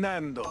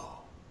 Fernando.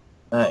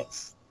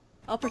 Nice.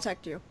 I'll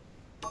protect you.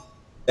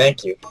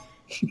 Thank you.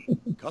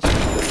 Custom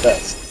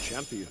Best.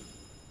 champion.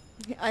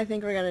 I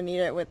think we're gonna need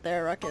it with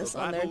their The Ruckus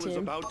on their battle is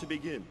team. about to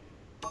begin.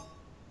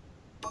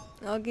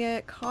 I'll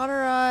get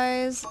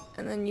Cauterize,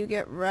 and then you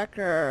get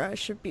Wrecker. I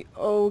should be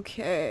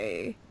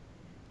okay.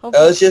 I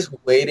Hopefully. was just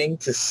waiting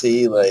to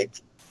see like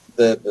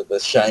the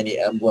shiny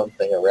emblem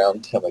thing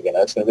around him again.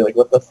 I was gonna be like,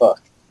 what the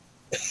fuck?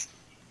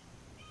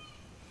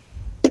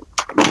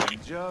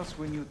 And just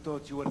when you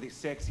thought you were the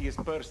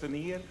sexiest person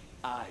here,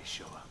 I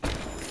show up.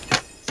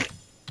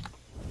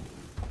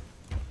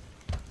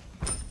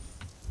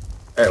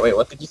 Alright, wait,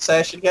 what did you say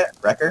I should get?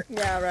 Wrecker?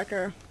 Yeah,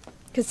 Wrecker.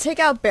 Cause take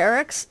out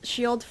Barracks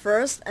shield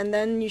first, and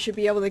then you should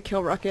be able to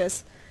kill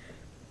Ruckus.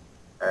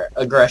 Alright,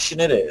 aggression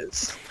it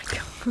is.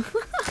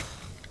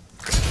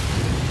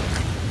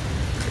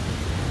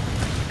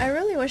 I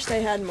really wish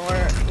they had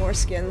more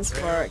skins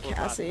for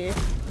Cassie.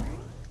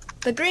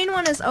 The green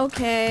one is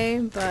okay,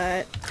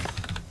 but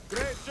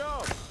Great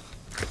job.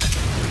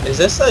 Is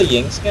this a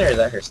Ying skin or is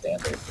that her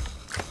standard?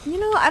 you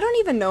know, I don't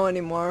even know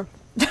anymore.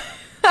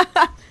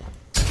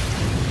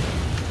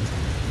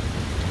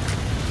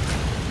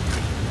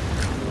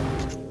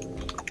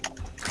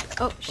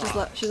 Oh,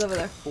 she's over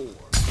there. 4,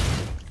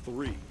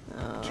 3,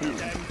 Oh. 2,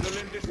 Damsel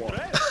in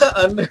distress.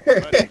 Under.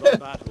 let the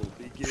battle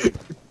begin.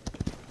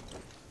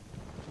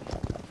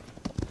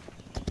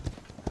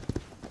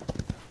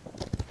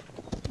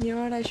 You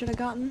know what I should have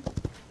gotten?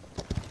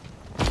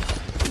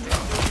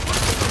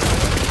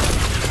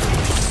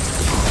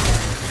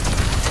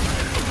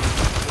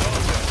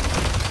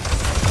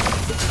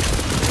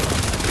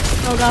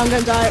 Oh god, I'm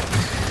gonna die.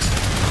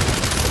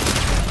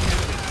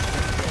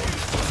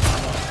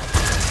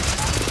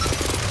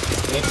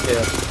 Me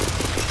too.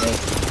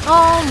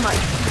 Oh my.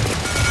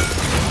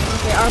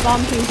 Okay, our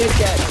bomb king did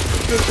get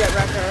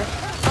Wrecker.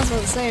 I was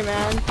about to say,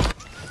 man.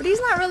 But he's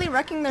not really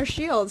wrecking their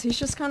shields. He's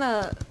just kind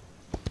of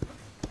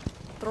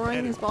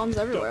throwing his bombs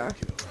everywhere.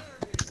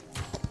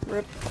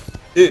 Rip.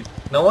 Dude,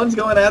 no one's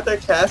going after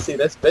Cassie.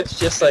 This bitch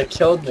just like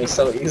killed me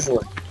so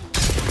easily.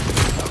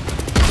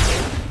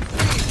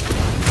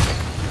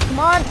 Come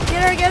on,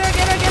 get her, get her,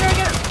 get her, get her,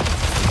 get her.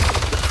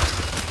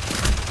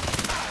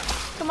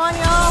 Come on,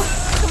 y'all.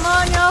 Come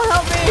on, y'all,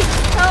 help me.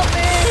 Help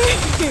me.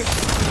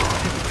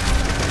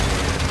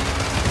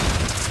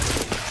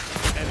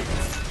 Enemy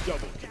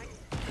double kill.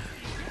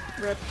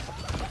 Rip.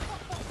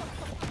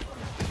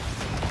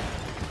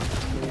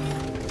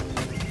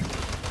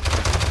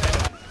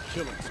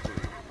 Killing spree.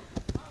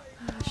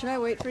 Should I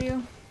wait for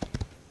you?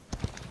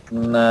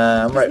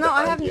 Nah, I'm right No,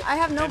 I behind have you. I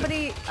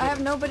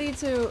have nobody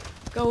to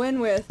go in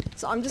with,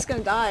 so I'm just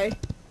gonna die.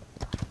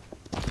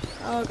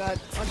 Oh god,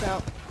 watch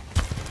out.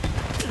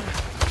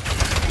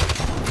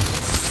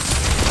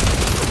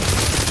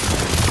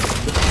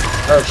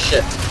 Oh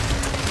shit.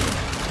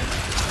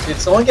 Dude,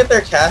 someone get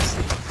their cast.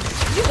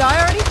 Did you die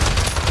already?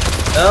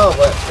 No,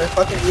 but their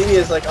fucking Eevee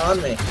is like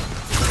on me.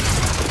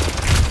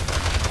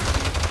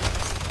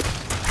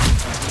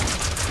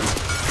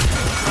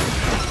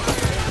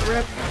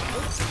 Rip.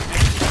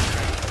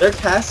 Their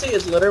Cassie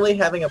is literally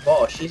having a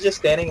ball. She's just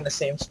standing in the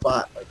same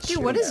spot. Like, Dude,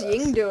 what is shooting at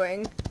us. Ying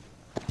doing?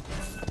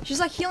 She's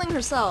like healing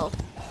herself.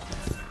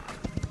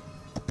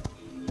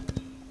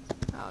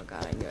 Oh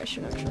god, I knew I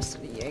shouldn't have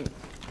trusted Ying.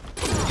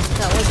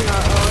 That wasn't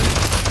our own.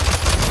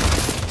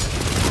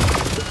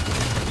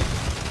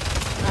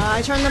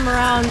 I turned them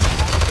around.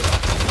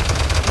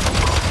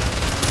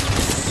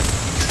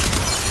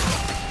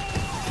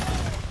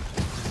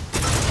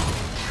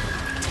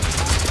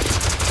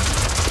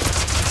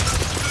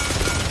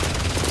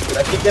 Dude,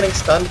 I keep getting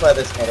stunned by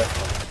this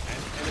motherfucker.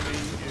 An enemy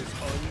is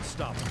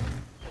unstoppable.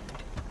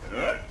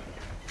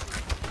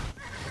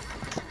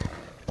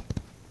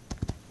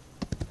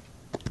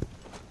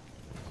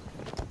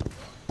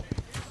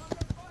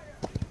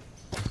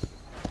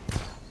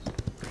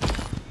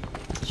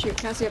 Shoot,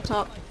 Cassie up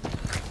top.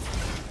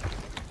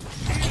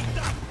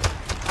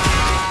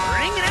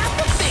 Bringing out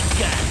the big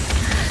gun.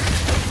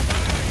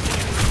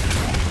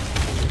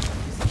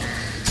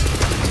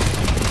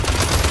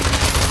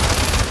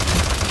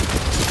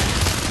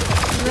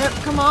 Rip,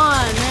 come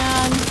on,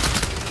 man.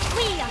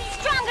 We are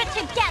stronger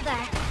together.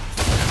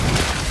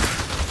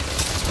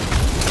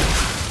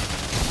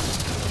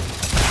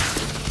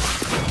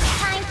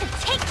 Time to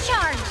take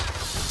charge.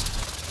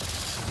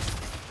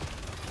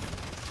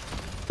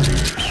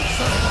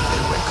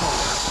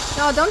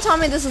 No, don't tell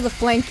me this is the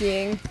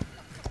flanking.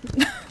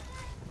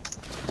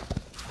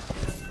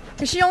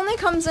 Cause she only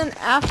comes in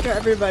after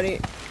everybody.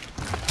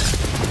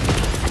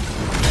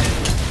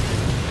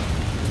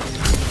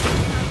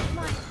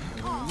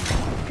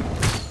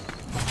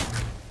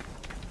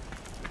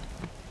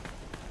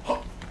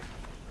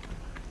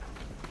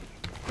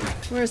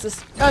 Where is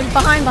this? Oh,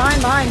 behind.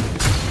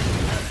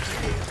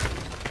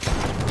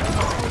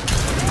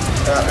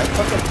 God, I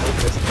fucking hate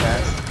this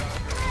cast.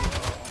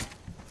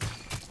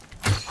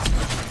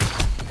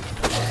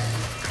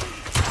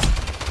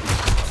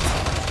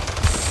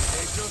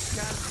 They just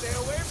can't stay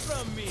away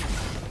from me.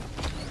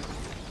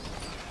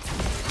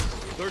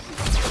 30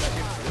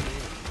 seconds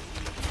remaining.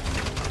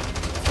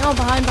 No,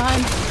 behind.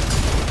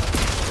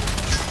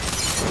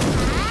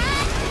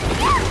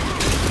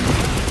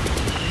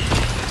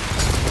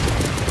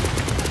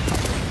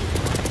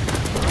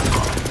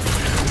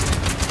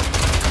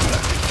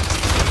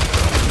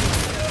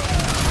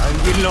 I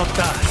will not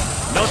die.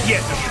 Not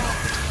yet.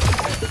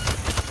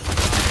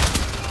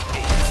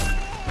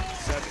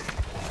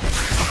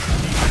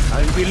 I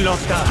will not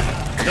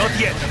die. Not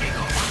yet, amigo.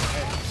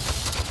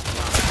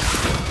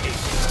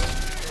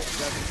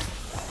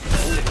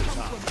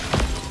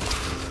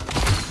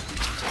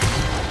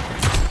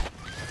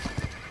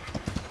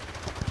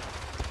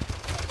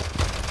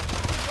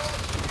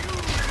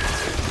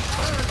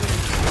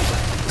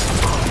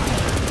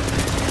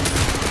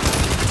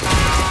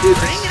 Dude,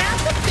 Bringing out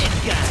the big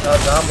gun.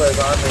 Zamba is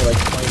on me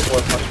like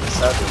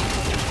 24/7.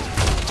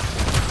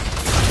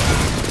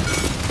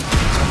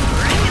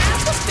 Bringing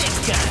out the big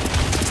gun.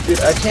 Dude,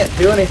 I can't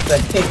do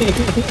anything.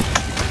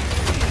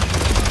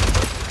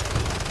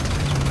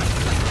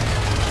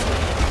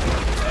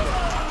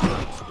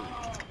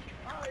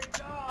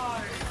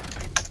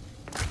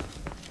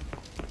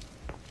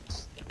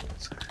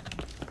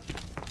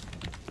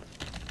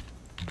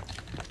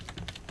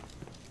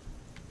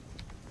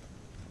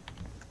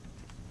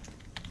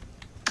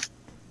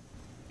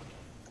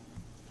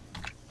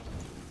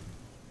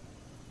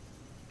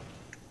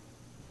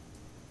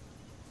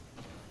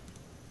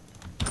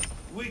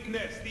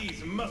 Witness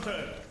these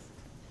muscles.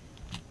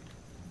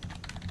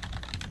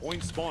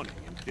 Point spawning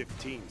in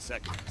 15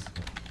 seconds.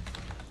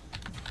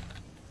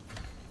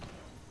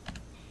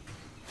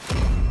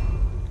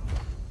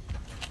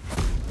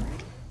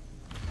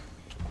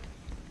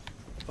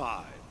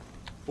 5,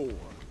 4,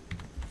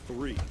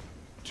 3,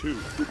 2,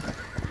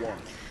 1.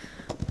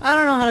 I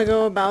don't know how to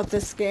go about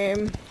this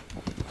game.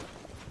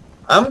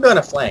 I'm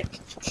gonna flank.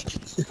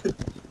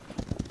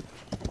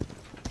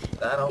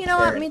 I don't You know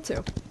what? care. Me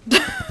too.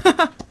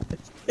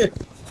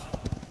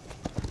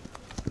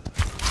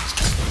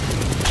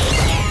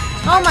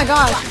 Oh my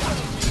god!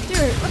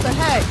 Dude, what the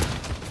heck?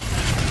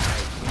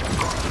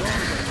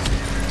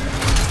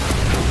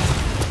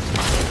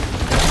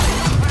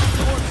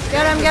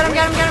 Get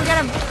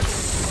him!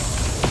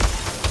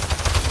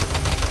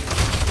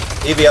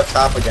 Eevee up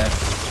top again.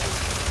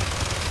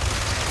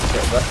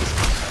 Shit, left is...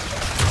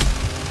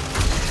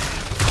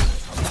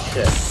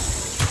 Shit.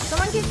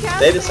 Someone keep casting.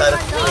 They decided-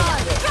 Oh my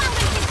god.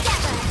 Stronger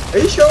together. Are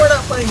you sure we're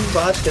not playing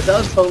bots? Because that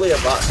was totally a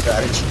bot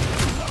strategy.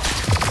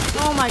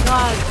 Oh my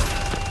god.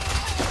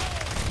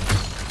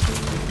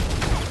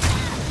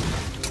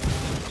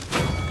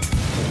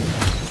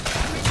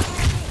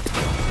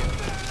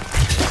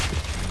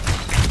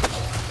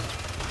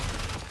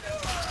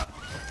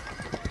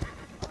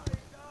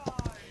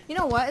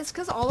 what? It's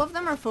because all of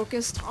them are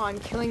focused on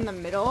killing the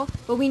middle,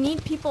 but we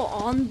need people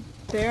on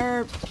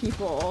their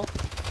people.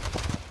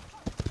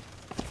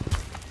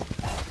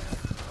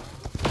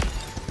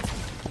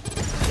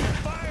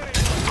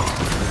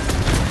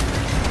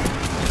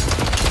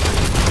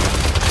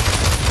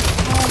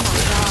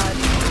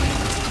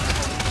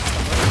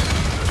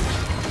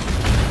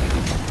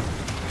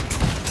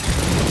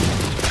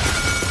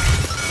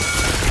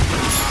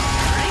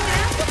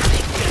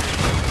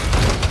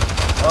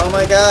 Oh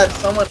my god,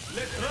 someone...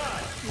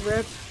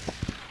 Rip.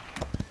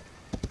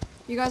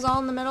 You guys all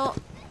in the middle?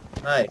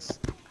 Nice.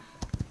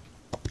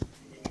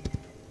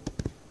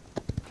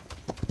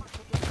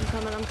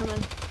 I'm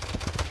coming.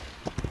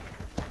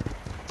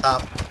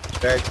 Top.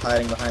 Barrett's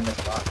hiding behind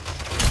this box.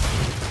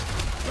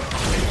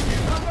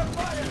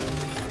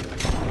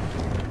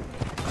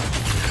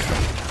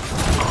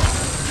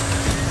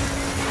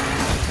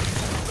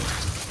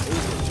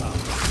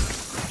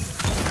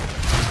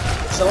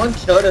 Someone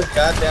killed his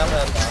goddamn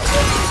head.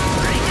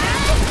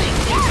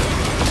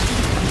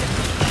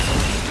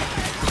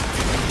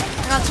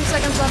 I got 2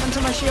 seconds left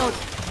until my shield.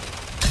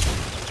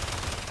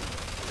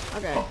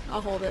 Okay,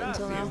 I'll hold it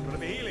until now.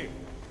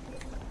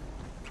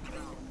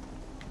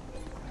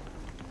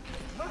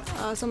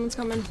 Someone's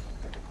coming.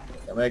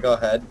 I'm gonna go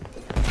ahead.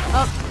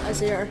 Oh, I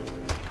see her.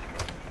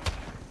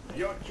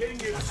 Your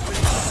king is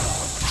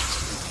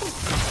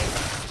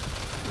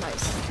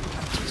Nice.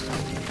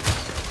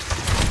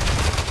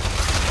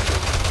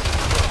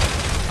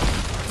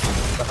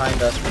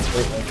 Behind us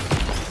completely.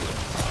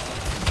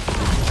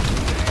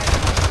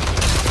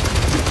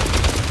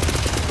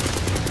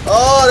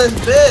 Oh, this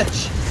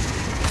bitch!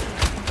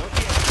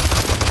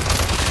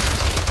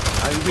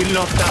 I will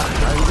not die.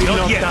 I will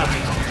not die.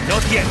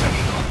 Not yet,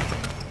 amigo.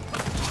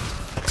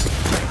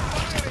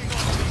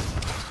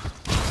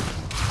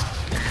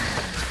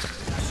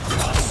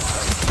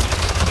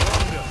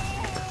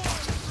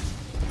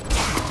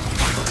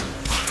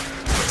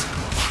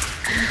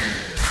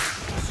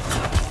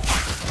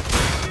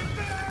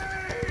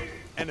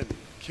 Enemy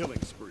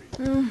killing spree.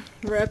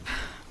 Rip.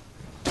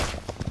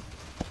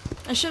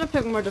 I should have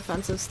picked more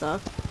defensive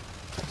stuff.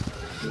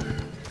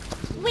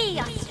 We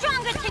are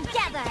stronger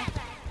together.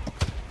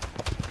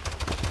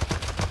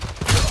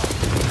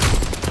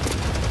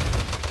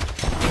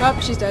 Oh,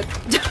 she's dead.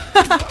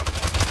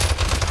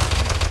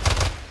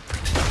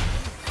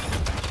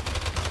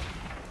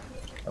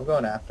 I'm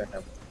going after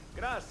him.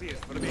 Gracias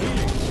for the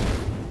healing.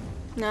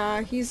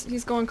 Nah,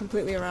 he's going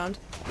completely around.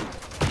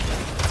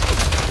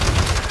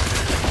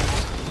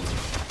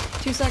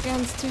 2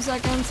 seconds, 2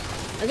 seconds.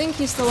 I think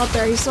he's still up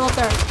there, he's still up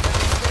there.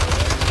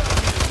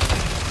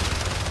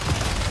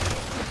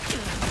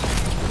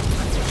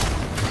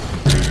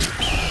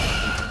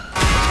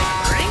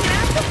 Bring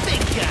out the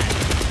big gun.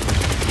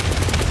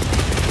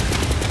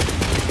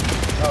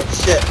 Oh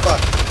shit,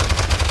 fuck.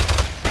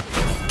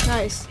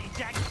 Nice.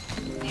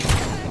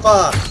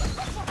 Fuck.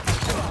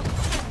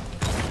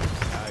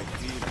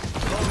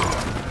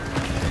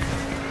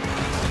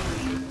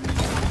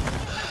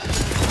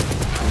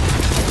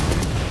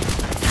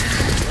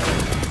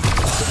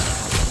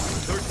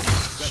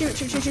 Shoot,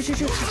 shoot, shoot, shoot, shoot,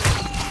 shoot.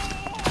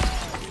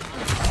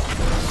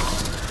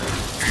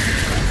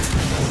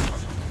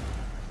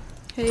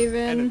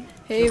 Haven,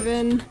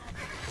 Haven.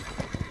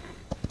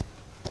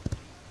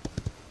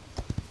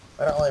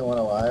 I don't only one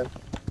alive.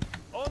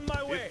 On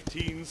my way.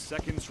 15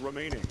 seconds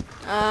remaining.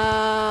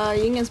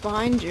 Yingen's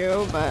behind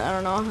you, but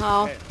I don't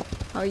know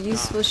how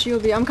useful she'll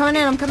be. I'm coming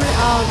in, I'm coming in.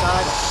 Oh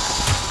god.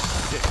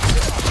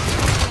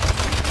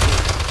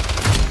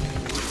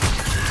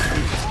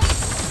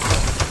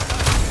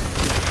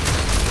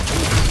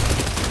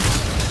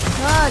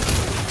 God.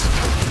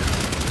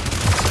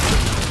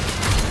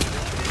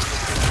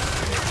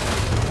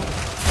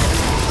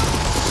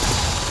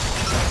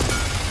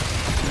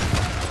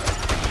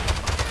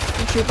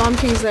 Shoot, Bomb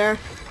King's there.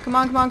 Come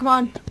on, come on, come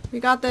on. We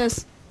got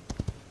this.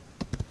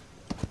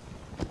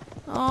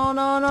 Oh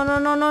no, no, no,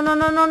 no, no, no,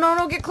 no, no, no,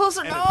 no, get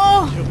closer. No!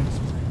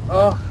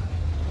 Oh.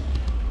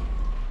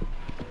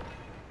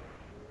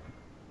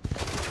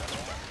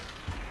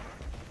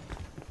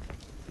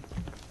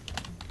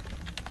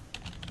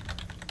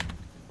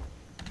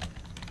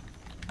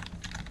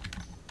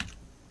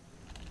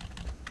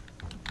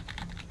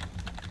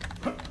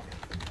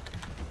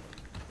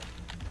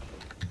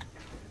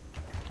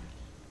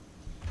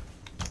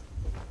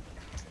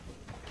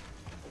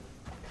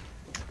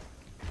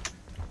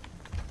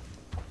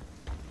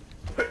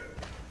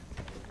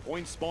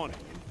 Point spawning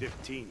in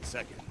 15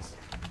 seconds.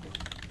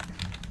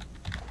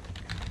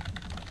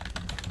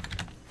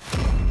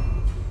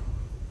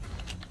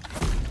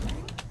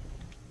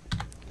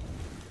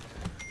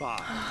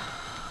 Five,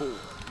 4,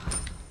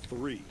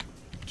 3,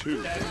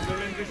 2, 1.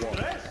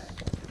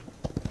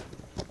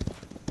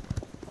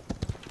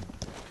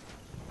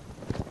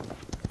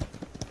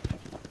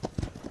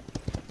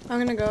 I'm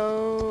gonna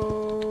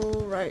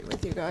go right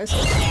with you guys.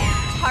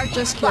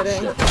 Just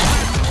kidding.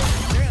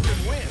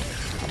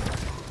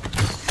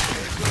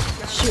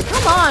 Shoot,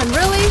 come on,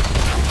 really?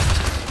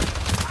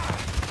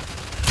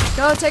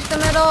 Go, take the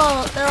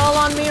middle. They're all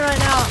on me right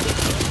now.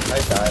 I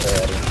died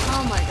already.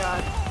 Oh my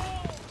god.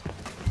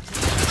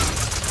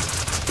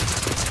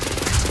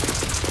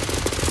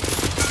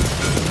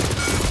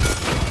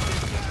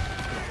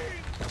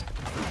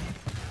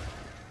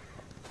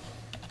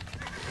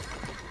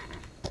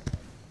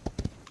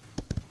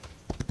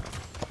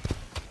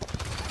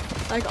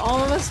 Like,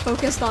 all of us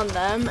focused on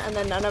them, and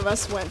then none of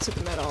us went to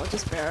the middle,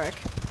 just Barrack.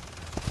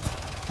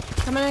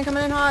 Coming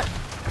in hot.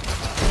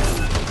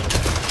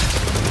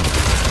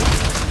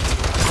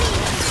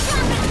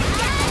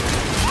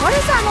 Why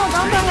does that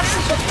Moldamba have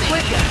such a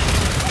quick...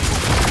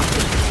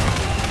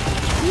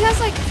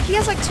 He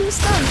has like 2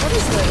 stuns, what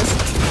is this?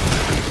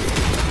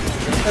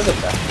 Because of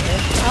that.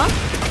 Huh?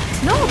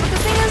 No, but the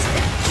thing is,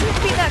 it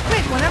shouldn't be that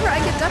quick. Whenever I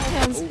get deft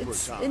hands,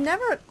 it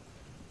never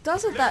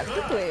does it that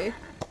quickly.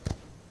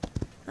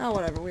 Oh,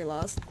 whatever, we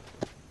lost.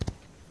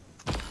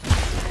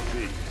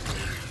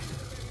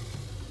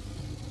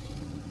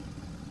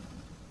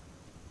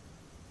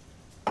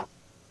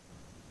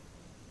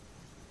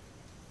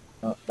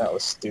 Oh, that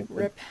was stupid.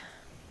 Rip.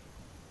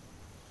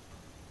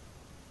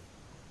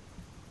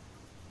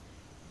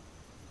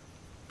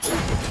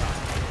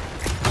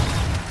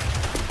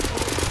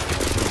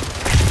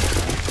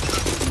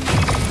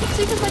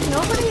 See, because like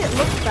nobody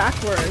looked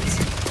backwards.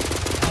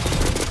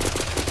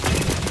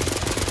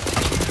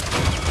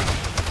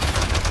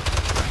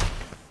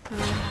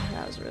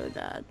 That was really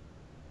bad.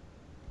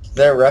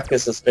 Their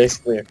ruckus is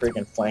basically a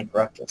freaking flank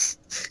ruckus.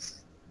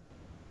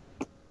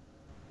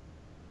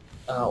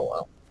 Oh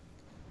well.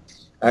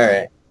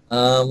 Alright.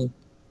 You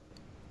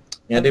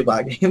wanna do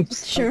bot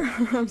games? Sure,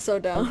 I'm so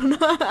down.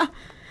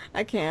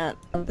 I can't.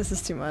 This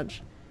is too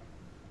much.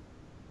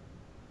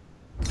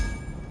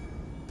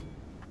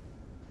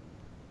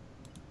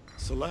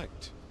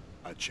 Select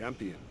a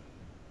champion.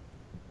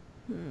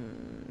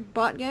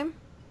 Bot game?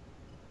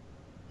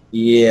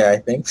 Yeah, I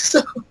think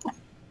so.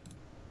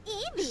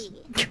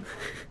 Evie.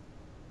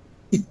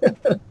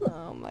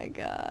 Oh my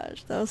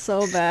gosh, that was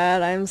so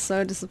bad. I'm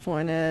so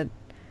disappointed.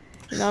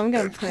 Now I'm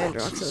gonna play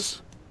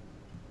Adroxus.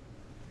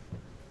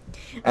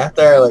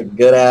 After our like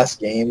good ass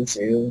game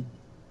too.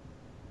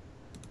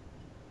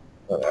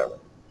 Whatever.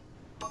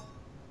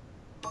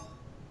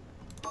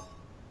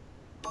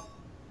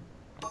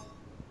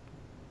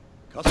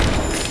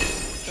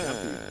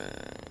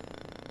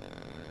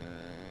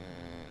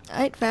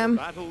 Alright, fam.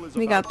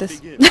 We got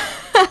this.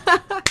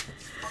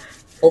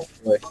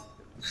 Hopefully.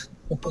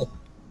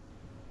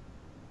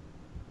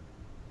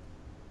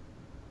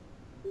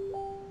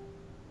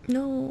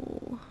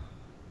 No.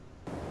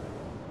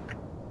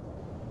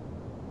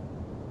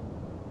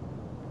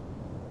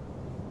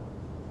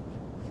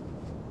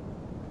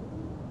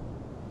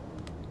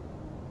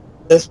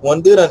 This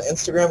one dude on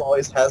Instagram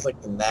always has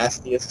like the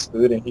nastiest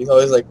food, and he's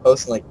always like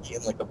posting like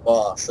eating like a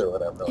boss or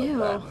whatever like Ew.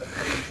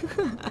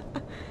 that.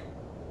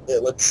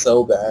 It looks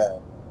so bad.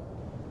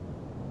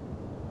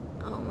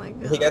 Oh my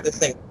He got god. this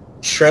thing,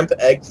 shrimp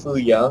egg foo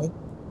young.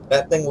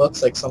 That thing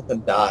looks like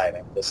something died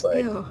and just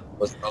like Ew.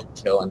 was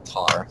roadkill and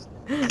tar.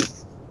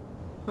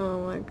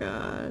 Oh my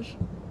gosh.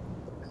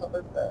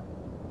 Covered that.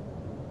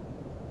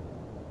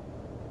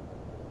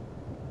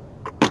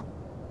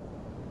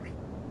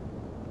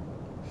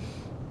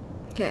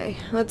 Okay,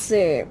 let's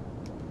see.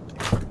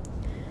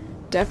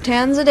 Deft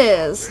hands it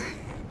is.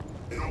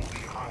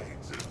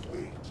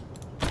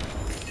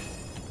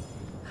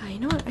 Ah, you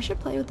know what? I should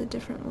play with a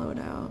different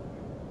loadout.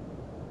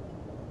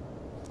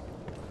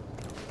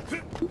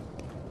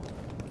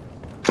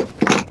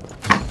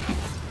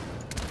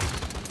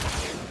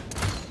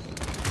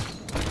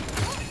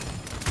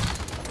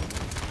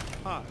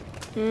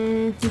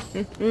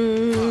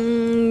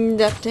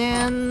 Deft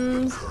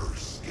hands.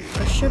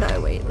 Or should I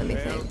wait? Let me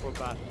think.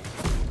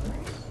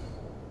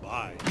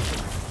 Bye.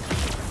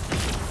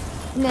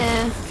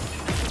 Nah.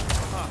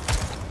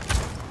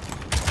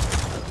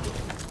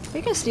 Are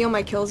you gonna steal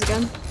my kills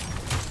again?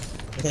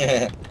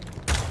 Yeah.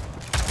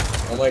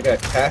 Oh my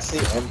god, Cassie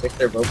and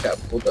Victor both got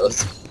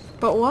bulldozed.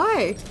 But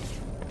why?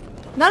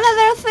 None of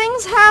their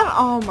things have-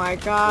 Oh my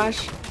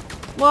gosh.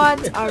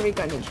 What are we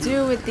gonna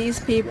do with these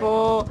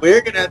people?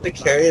 We're gonna have to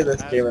carry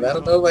this game, and I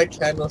don't know if I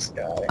can with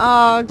Sky.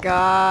 Oh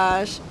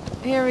gosh.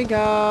 Here we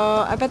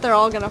go. I bet they're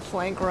all gonna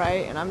flank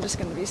right, and I'm just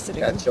gonna be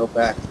sitting. Got chill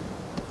back.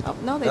 Oh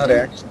no, they No,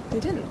 they're didn't. actually. They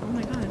didn't. Oh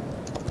my god.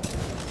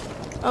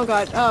 Oh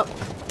god. Oh.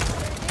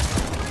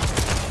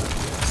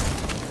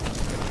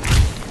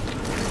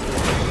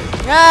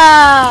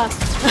 Ah!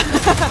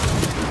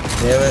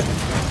 Damn it.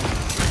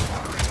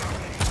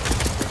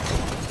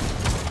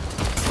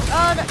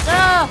 Oh no!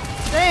 No!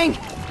 Dang!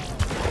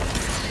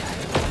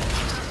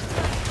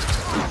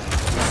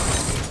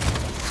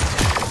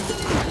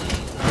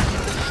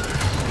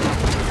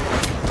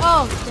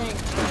 Oh, dang.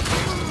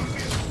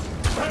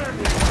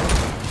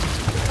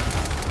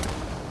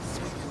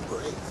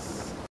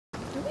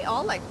 Do we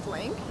all like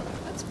flank?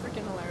 That's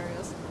freaking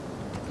hilarious.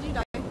 Did you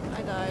die?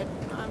 I died.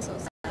 I'm so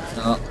sad.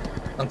 No,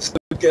 I'm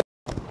stupid.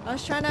 I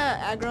was trying to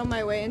aggro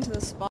my way into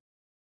the spot.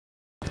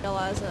 I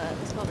realized that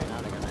it's probably not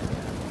a good idea.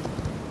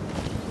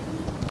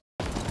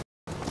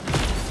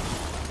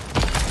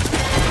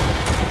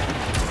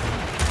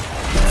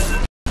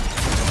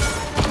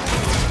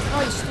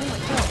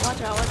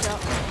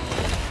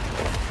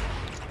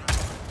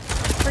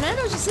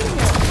 Fernando's just sitting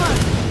here. Come on.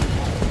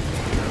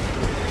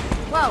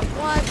 Wow,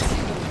 what?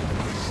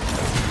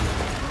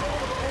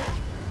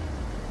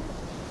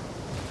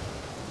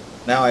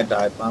 Now I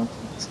died. Mom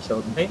just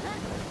killed me.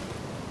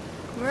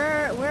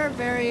 We're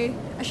very...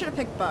 I should have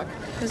picked Buck,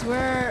 because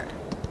we're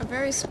a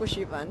very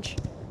squishy bunch.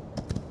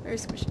 Very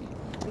squishy.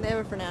 And they have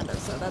a Fernando,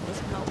 so that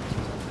doesn't help.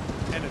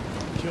 Enemy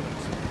killing.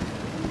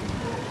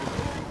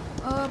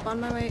 Oh, on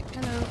my way.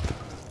 Hello.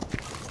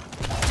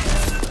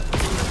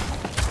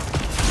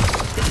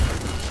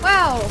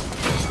 Wow!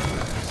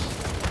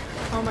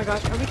 Oh my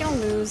gosh, are we gonna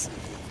lose?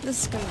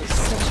 This is gonna be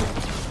such a...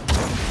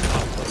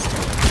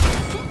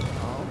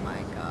 Oh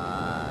my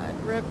god.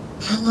 Rip.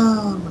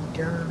 Oh my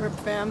god. Rip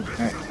fam.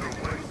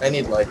 I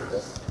need light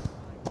though.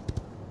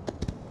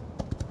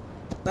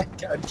 My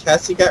god,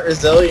 Cassie got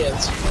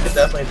resilience. You can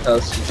definitely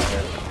tell she's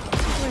good.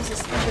 Where is this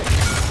shit?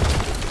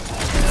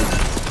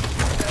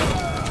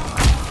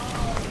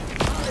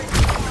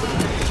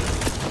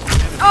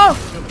 Oh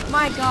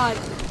my god.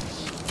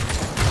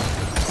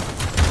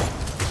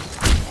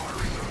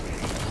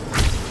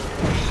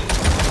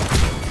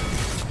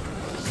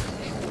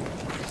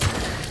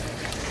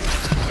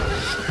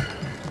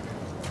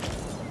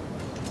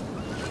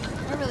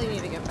 I really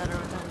need to get better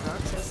with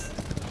Androxus.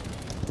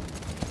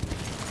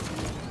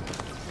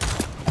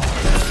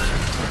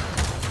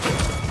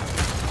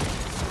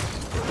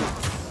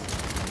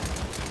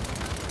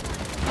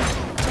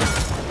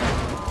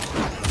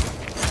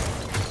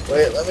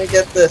 Wait, let me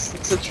get this.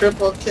 It's a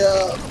triple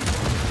kill.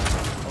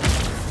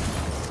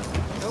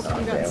 Nope, Oh,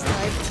 you got damn.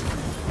 sniped.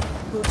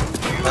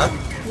 Huh?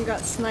 You got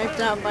sniped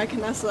out by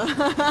Canessa.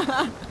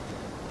 I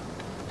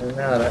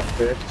know that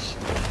bitch.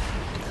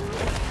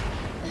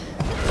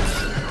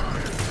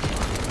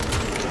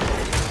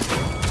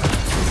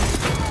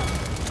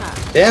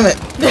 Damn it!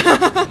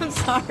 I'm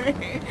sorry.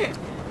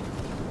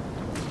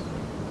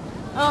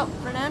 Oh,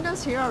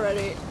 Fernando's here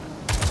already.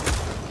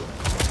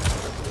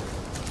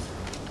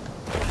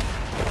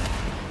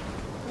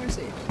 Where is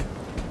he?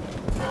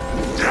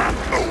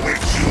 Death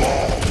awaits you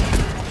all.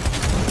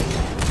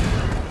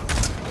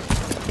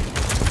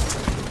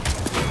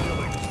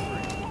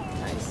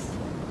 Nice.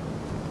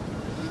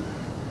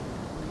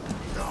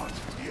 Not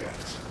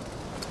yet.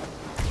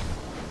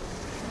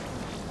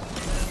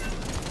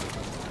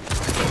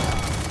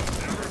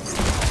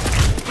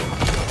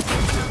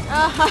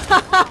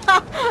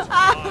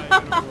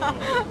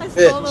 I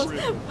stole those.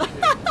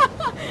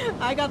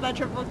 I got that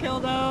triple kill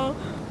though.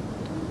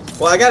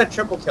 Well, I got a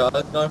triple kill. I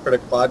was going for the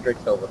quadra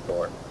kill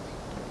before.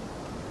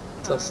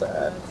 So Oh,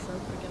 sad. that's so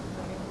freaking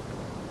funny.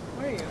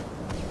 Where are you?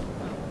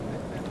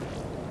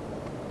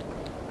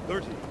 Oh,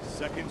 30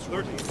 seconds.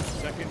 30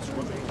 seconds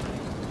remaining.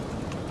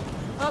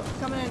 oh,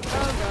 coming in.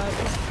 Oh god.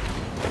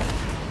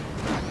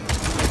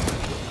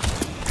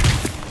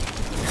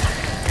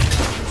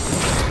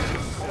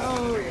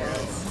 Oh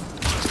yes.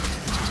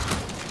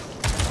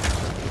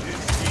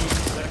 15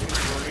 seconds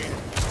remaining.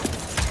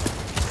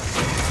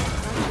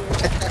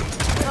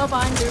 Oh,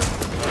 behind you.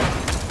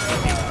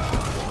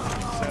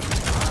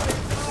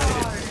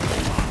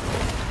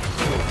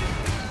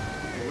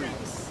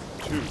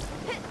 Two.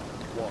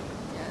 One.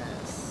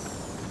 Yes.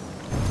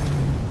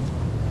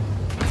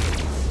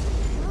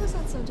 How is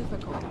that so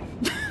difficult?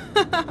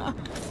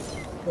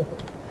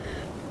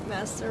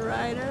 Master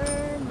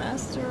Rider,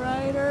 Master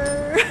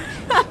Rider.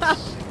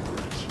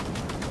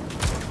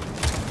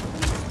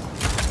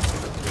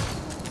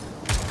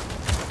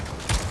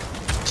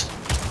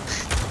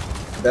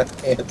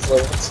 Death Pants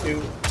level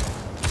 2.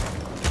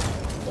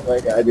 Oh my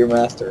god, you're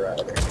Master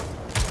Rider.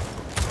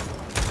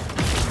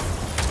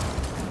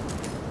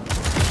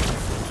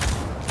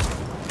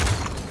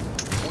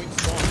 Point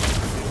spawn.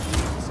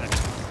 15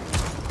 seconds.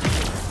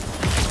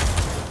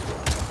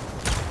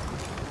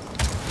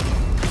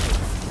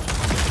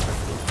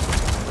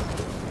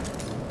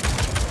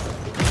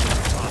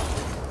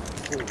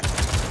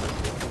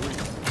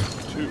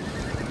 Two.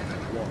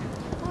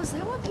 One. Oh, is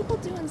that what people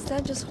do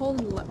instead? Just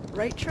hold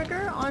right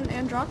trigger on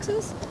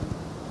Androxus?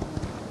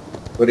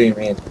 What do you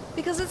mean?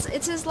 Because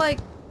it's his like,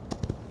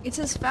 it's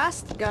his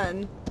fast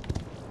gun.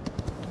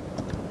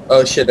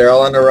 Oh shit, they're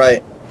all on the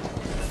right.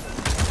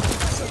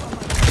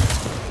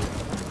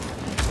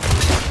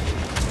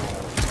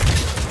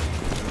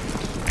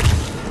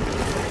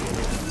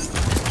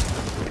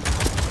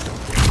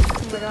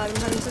 Oh my god, I'm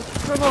having such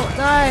trouble.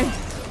 Die!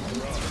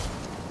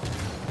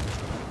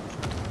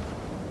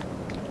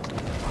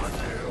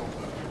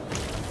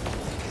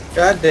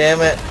 God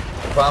damn it.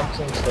 Bomb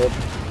King killed me.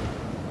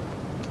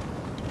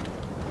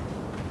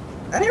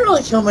 I didn't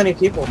really kill many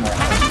people, man.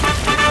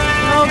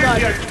 Oh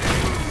god.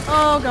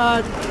 Oh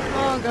god.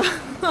 Oh god.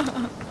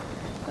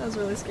 That was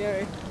really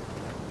scary.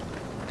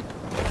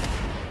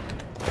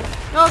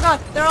 Oh god,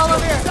 they're all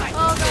over here. Oh god,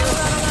 oh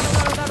god, oh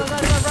god, oh god, oh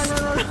god, oh god,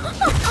 run, run,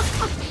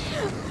 run.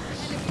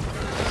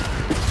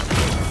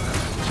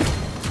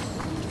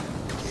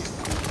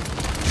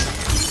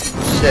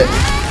 Shit.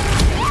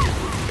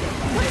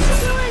 What is he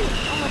doing?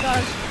 Oh my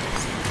gosh.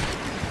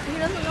 He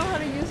doesn't know how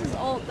to use his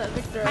ult, that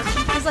Victor.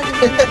 He's like,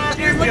 he's looking at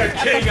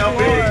the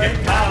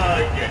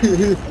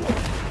floor.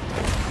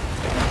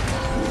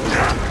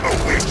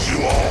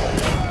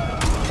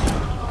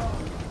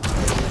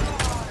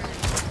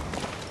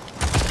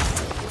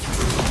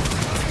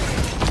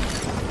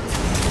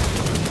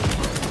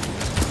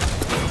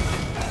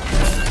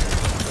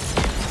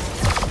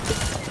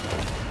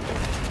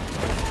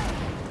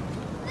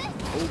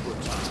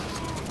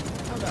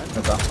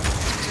 That's all.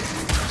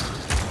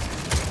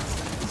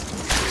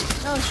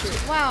 Oh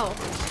shoot! Wow.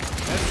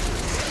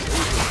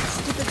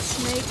 Stupid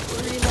snake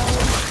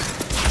reload.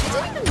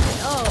 Did it even?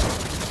 Oh.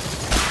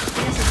 I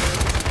guess it did.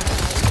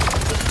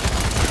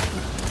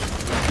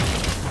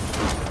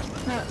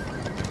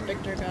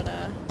 Victor got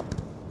a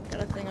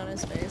thing on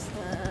his face.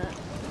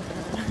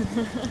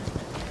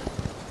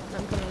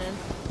 I'm coming in.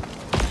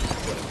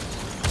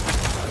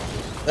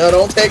 No,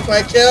 don't take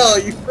my kill,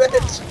 you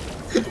bitch!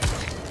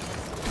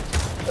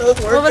 I was What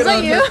was working that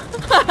on you?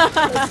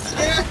 that.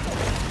 Yeah.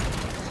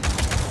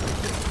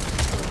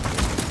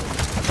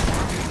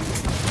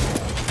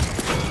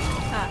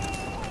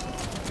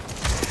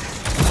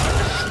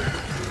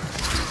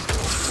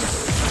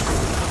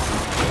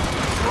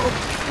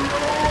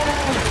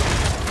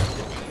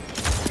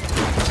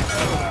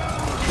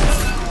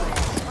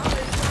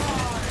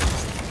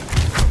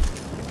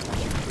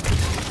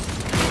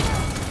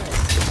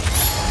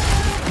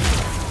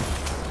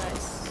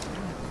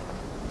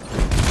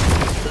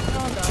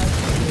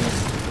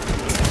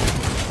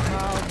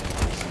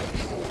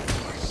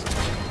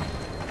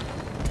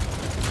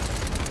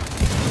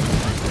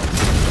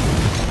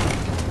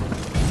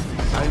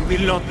 I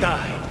will not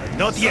die.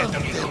 Not yet. I'm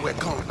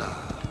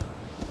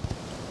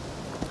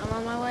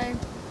on my way.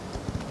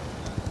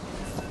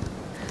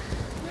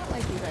 Not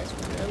like you guys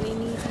really need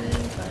me,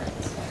 but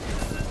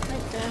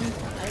like them,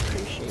 I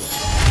appreciate it.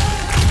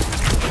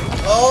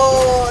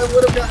 Oh, I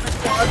would have gotten a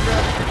quadra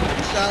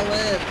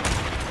Shaolin.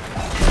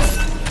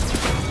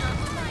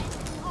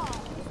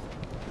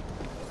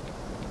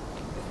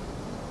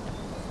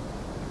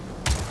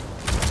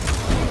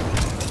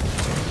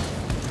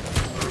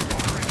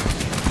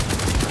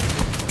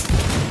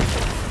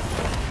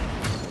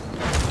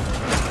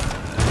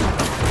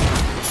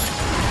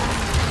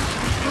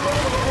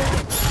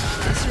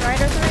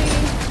 Rider 3.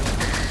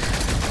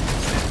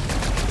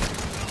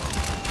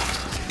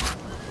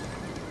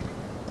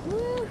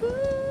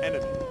 Woohoo!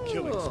 Enemy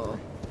killing spree.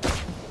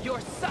 Your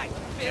sight,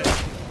 Phil.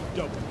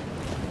 Double.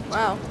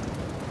 Wow.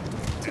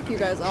 Took you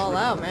guys all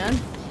out, man.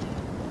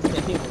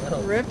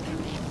 Rip.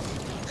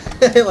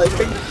 Like,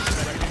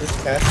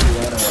 this Cassie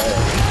ran away.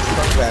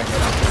 Come back.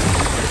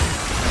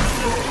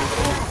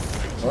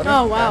 What Oh, a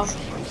wow. Cassie.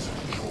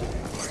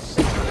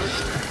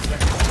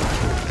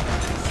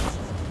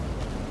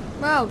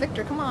 Wow,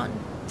 Victor, come on.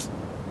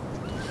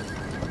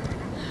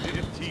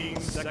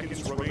 15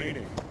 seconds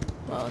remaining.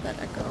 Whoa, that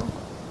echo.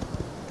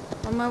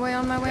 On my way,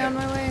 on my way, on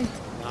my way.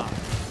 9,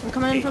 I'm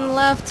coming in from the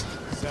left.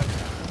 7,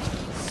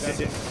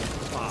 6,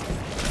 5,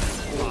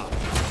 4.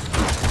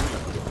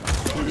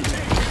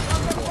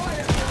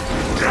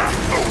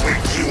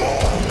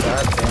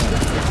 God damn.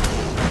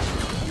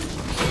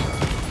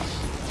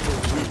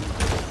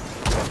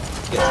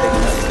 Get taken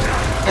out.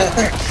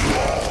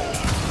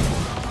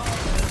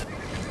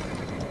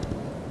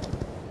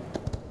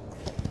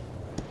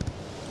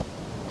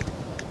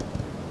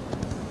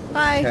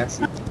 Bye.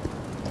 Cassie.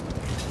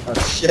 Oh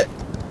shit.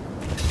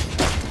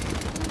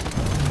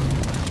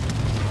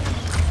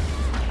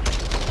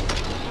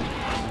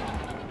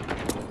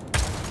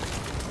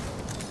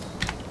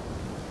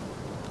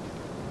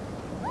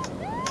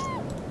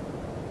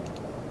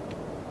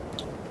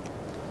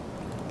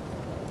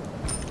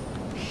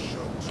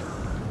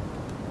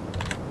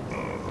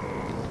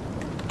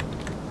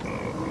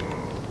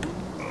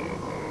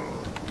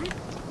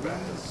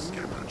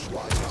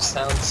 You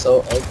sound so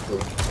ugly.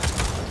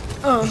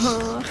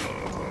 Uh-huh.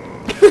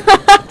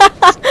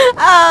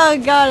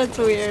 Oh god, it's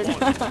weird.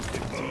 15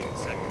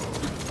 seconds.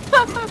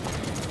 5,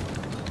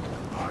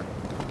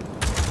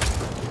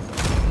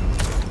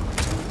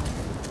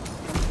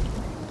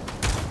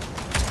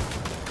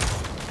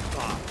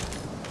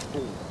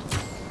 4,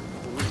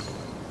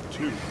 3,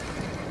 2,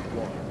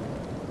 1.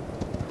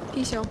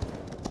 Peace, yo.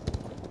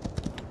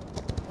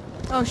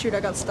 Oh shoot,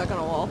 I got stuck on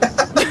a wall.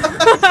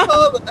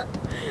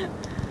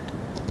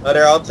 Oh,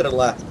 they're all to the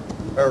left.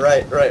 Or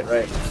right.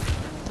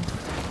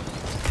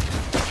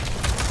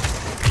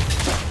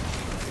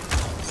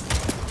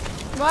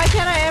 Why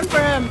can't I aim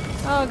for him?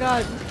 Oh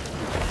god.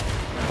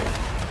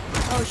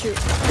 Oh shoot.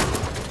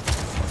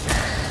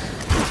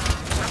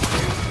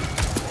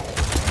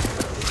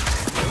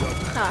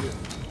 Ah.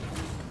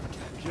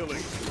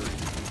 Killing spree.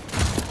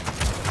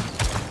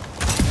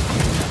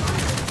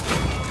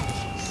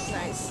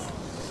 Nice.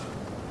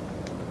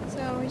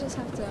 So we just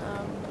have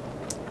to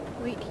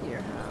wait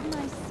here, huh?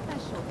 My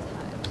special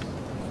touch.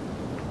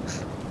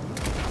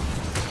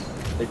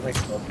 They make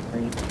smoke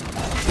green.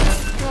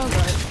 Oh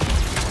god.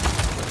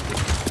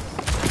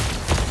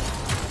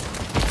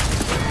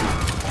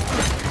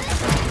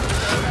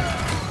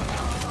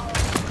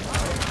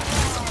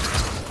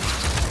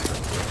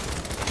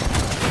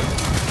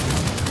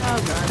 Oh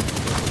god.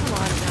 Come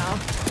on now.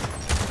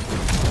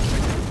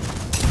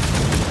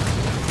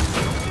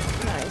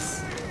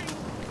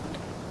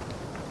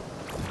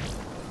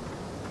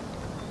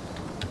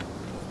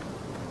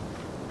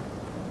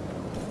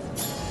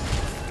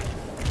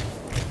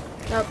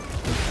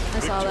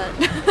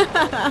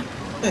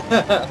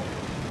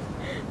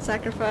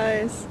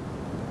 Sacrifice.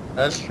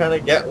 I was trying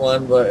to get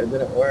one, but it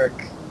didn't work.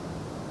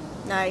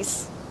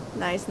 Nice.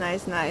 Nice,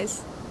 nice,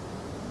 nice.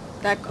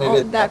 That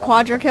Maybe that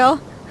quadra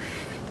kill?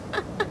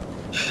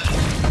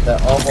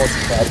 That almost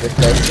tragic.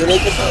 Did I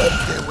get that?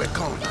 Here we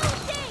come.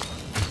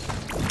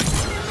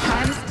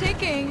 Time's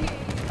ticking.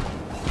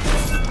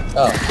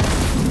 Oh.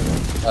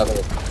 Oh,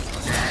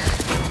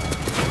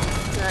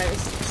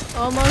 Nice.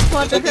 Almost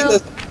quadra look at kill.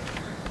 this.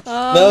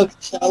 No,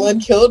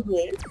 Shaolin killed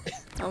me.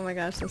 Oh my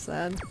gosh, so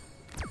sad.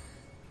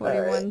 Alright.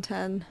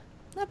 4110.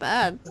 Not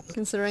bad,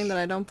 considering that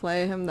I don't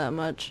play him that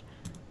much.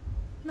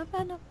 Not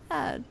bad, not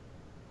bad.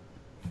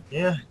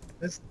 Yeah,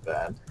 that's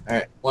bad.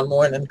 Alright, one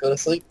more and then go to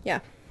sleep. Yeah.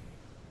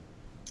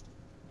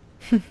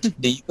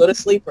 Do you go to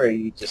sleep or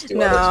you just do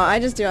No, other stuff? I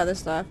just do other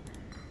stuff.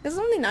 It's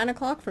only 9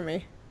 o'clock for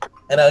me.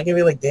 And I'll give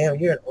you like, damn,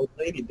 you're an old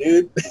lady,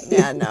 dude.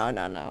 Yeah,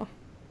 no.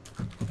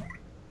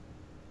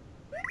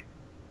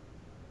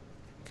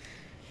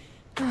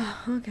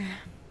 Okay.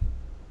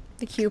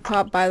 The Q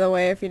pop, by the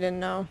way, if you didn't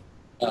know.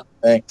 Oh,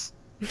 thanks.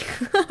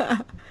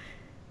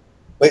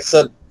 Wait,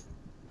 so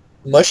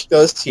Mush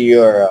goes to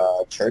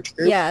your church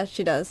group? Yeah,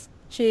 she does.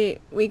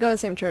 We go to the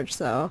same church,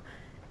 so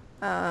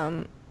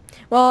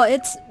well,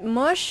 it's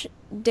Mush,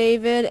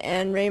 David,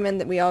 and Raymond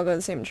that we all go to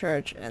the same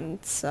church,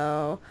 and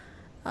so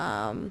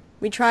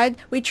we tried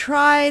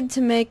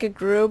to make a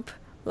group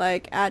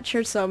like at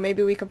church, so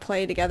maybe we could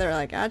play together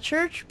like at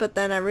church, but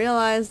then I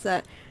realized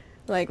that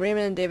like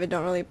Raymond and David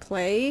don't really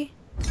play,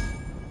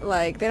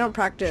 like they don't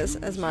practice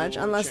as much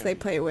unless they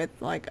play with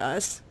like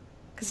us,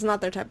 because it's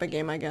not their type of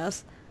game, I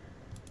guess.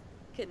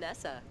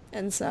 Kinessa.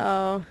 And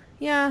so,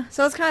 yeah,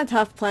 so it's kind of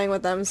tough playing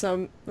with them,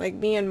 so, like,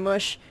 me and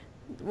Mush,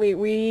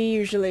 we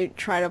usually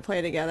try to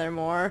play together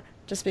more,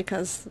 just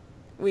because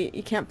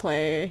you can't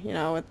play, you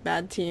know, with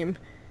bad team.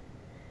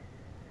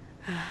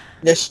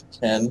 Yes, you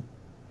can.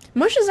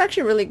 Mush is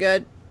actually really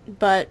good,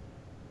 but,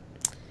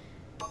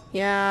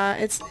 yeah,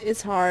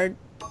 it's hard,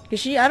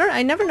 because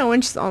I never know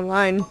when she's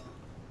online.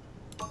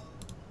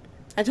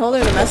 I told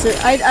her to message,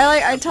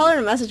 I tell her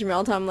to message me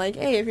all the time, like,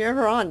 hey, if you're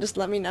ever on, just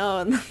let me know,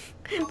 and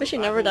but she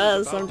never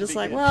does, so I'm just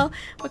like, well,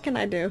 what can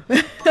I do?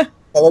 I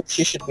like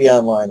she should be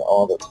online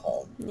all the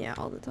time. Yeah,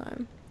 all the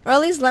time. Or at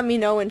least let me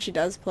know when she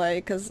does play,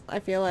 because I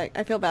feel bad,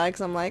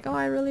 because I'm like, oh,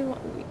 I really want,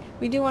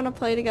 we do want to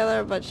play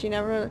together, but she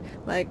never,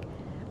 like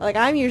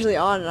I'm usually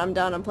on and I'm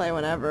down to play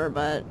whenever,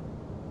 but,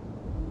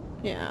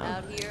 yeah.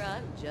 Out here,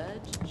 I'm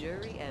judge,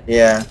 jury, and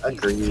Yeah,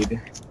 agreed.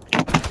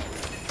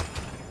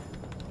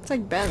 It's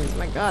like Benz,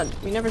 my god,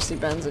 we never see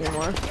Benz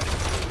anymore.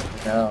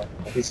 No,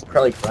 he's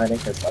probably grinding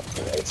his up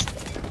to race.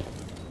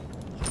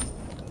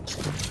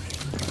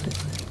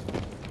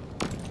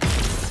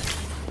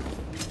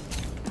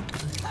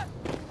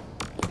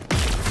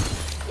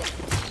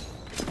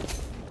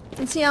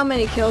 Let's see how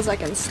many kills I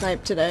can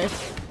snipe today.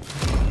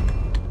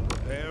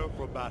 Prepare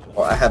for battle.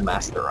 Well, I have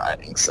master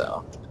riding,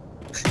 so.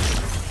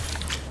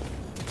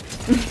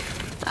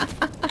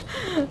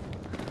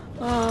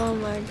 Oh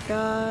my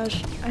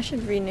gosh, I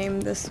should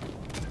rename this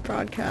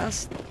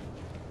broadcast.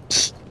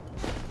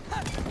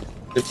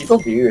 Do people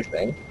view your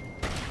thing?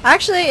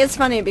 Actually, it's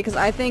funny because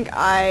I think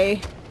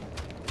I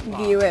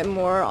view it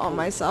more on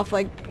myself.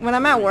 Like, when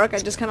I'm at work, I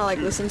just kind of like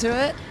listen to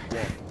it.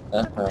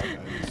 Uh-huh.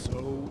 And so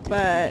it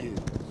But begins.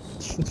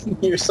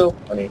 You're so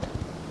funny.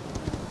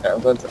 Alright,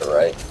 I'm going to the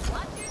right.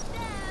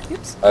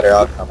 oops. Oh, they're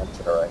all coming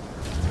to the right.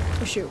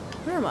 Oh shoot,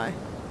 where am I?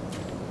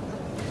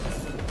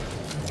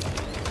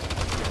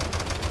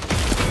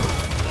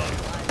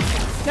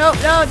 Nope,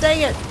 no,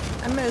 dang it!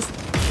 I missed.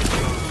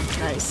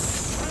 Nice.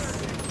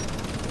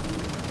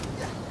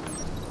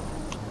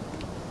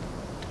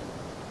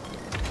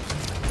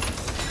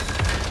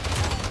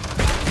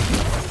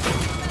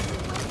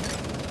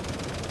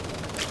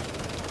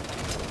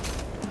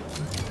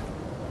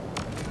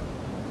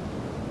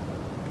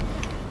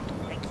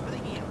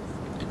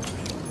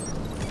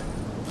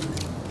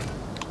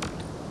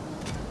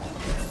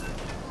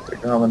 They're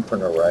coming from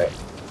the right.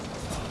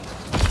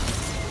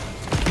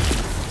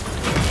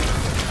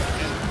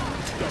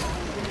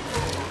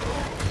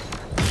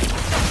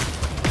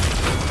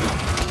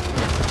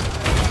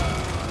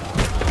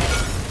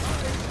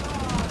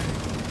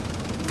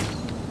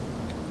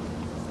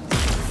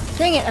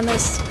 Dang it, I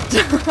missed.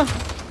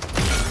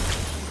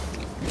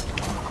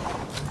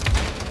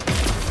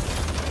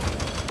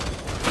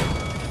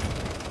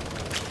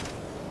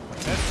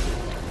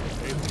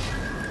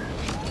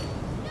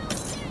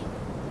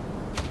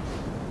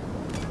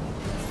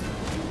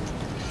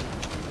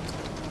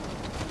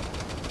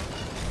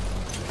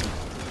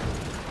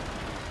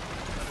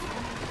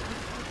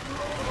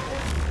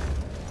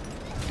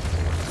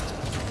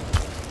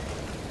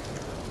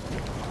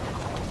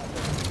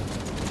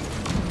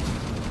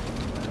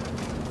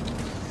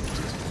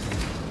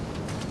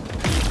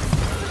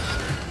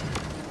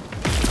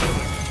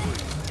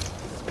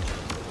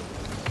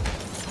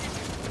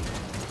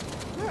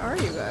 Where are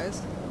you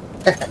guys?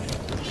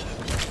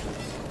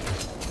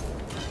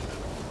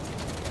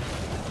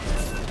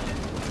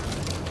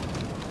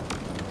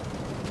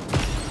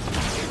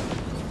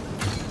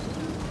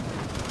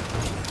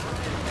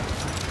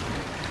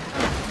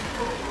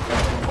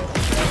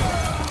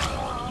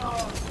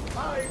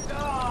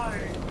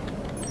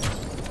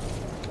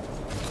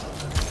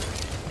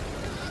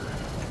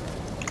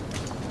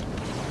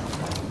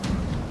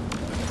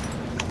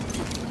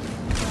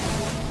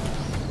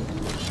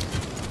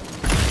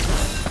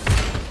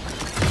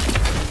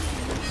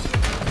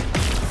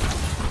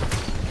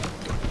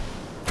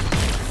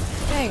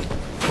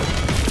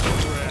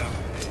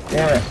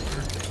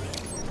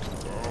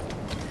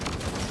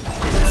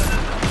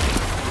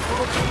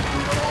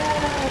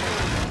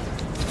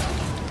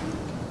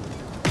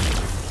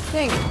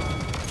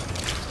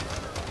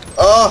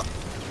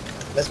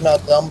 It's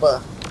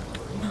Maldumba.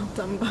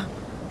 Dumba.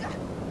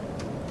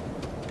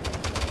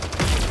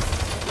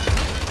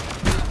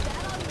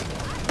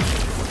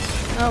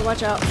 Oh,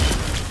 watch out.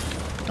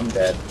 I'm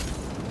dead.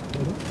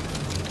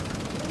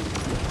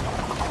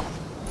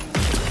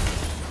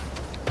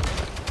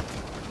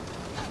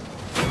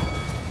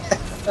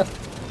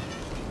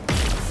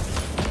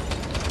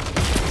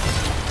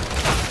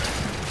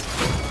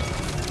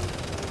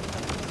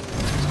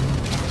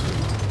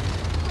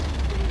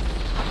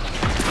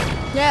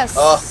 Yes.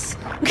 Oh.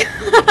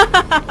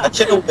 I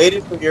should have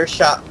waited for your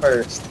shot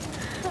first.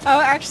 Oh,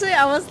 actually,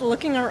 I was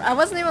looking. I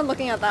wasn't even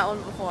looking at that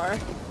one before. I'm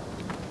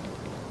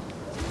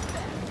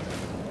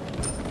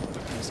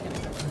just gonna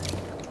go.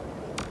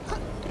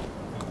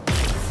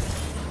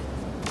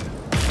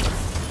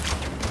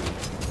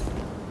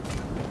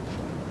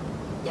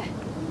 Yeah.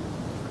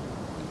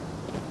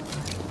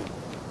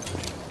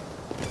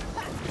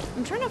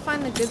 I'm trying to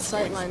find the good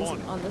sight lines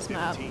on this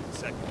map. 15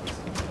 seconds.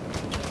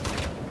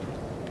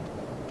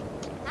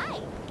 Hi.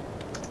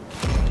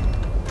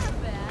 Not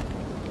bad.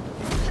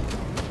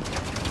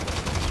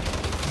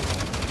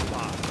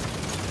 5,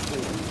 4,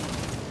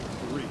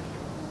 3,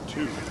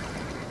 2,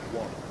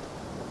 1.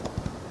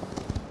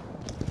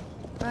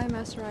 Bye,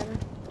 Master Rider.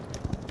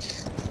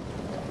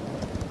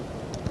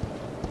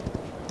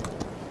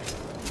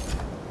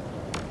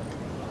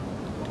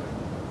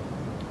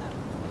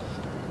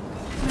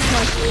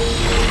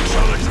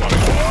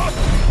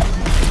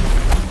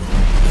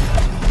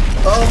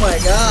 Oh my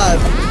god!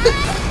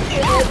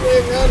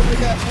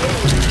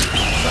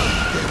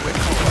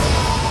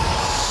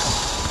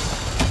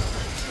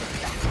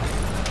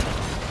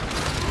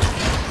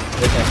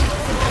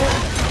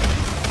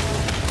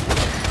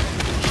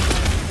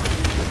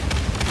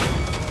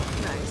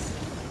 Nice.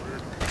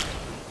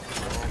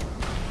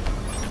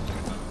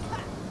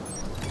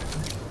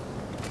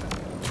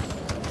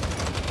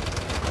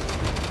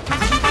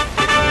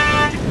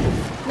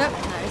 Nope,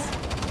 nice.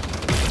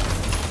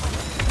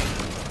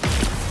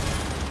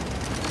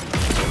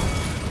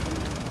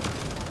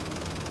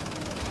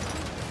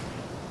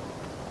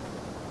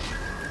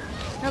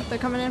 Nope, they're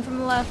coming in from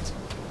the left.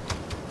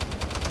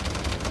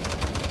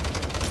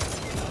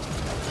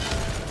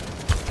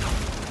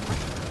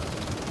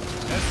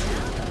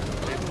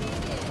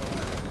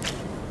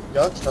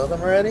 Y'all kill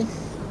them already?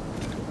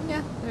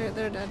 Yeah,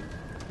 they're dead.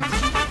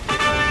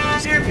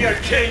 If you're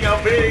king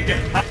of big.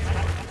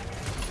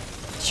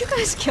 Did you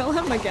guys kill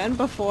him again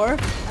before?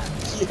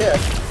 Yeah.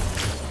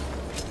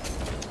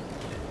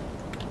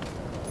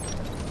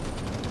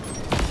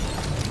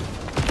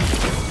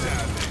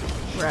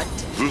 Wrecked.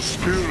 The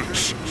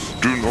spirits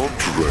do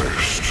not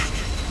rest.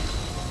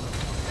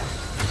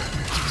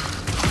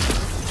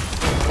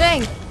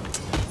 Dang!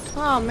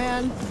 Oh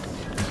man.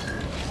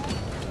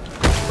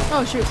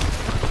 Oh shoot.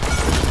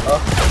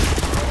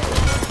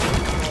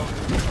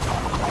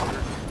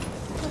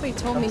 Nobody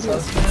told me he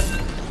was here.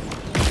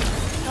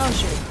 Oh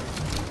shoot.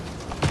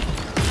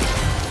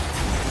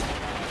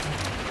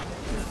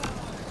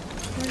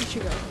 Where did she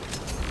go?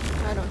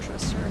 I don't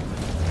trust her.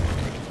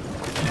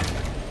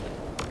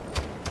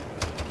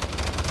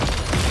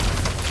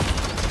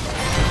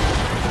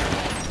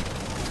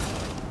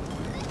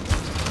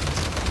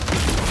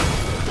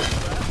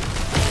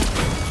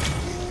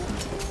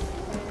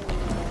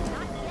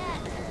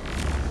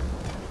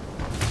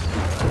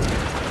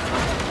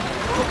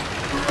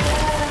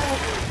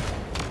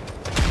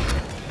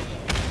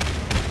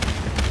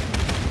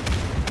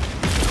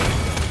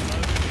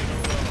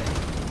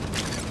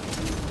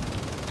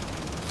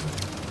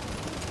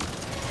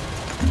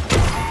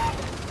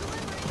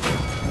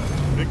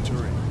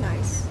 Victory.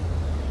 Nice.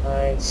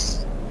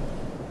 Nice.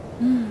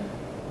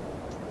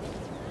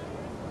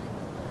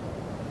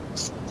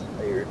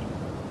 Weird.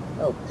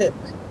 Oh, Pip.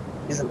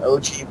 He's an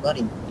OG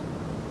bunny.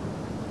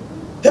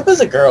 Pip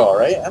is a girl,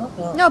 right? I don't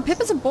know. No, Pip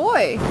is a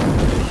boy.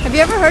 Have you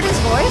ever heard his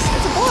voice?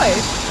 It's a boy.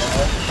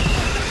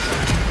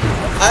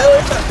 I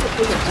always thought Pip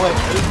was a boy.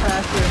 Every time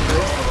I hear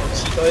this,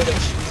 she always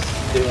thinks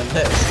she's doing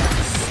this.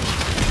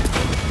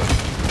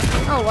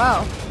 Oh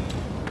wow.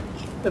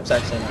 Pip's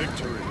actually not.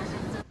 Victory.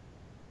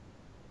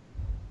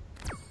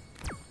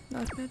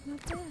 Not bad,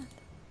 not bad.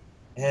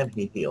 And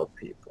he healed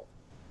people.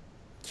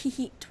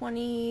 Heat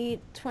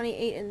 20,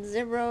 28 and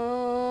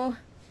 0.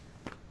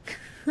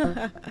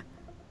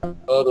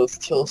 Oh, those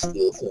kill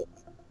steals.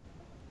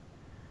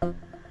 Oh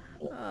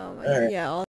my Alright. yeah,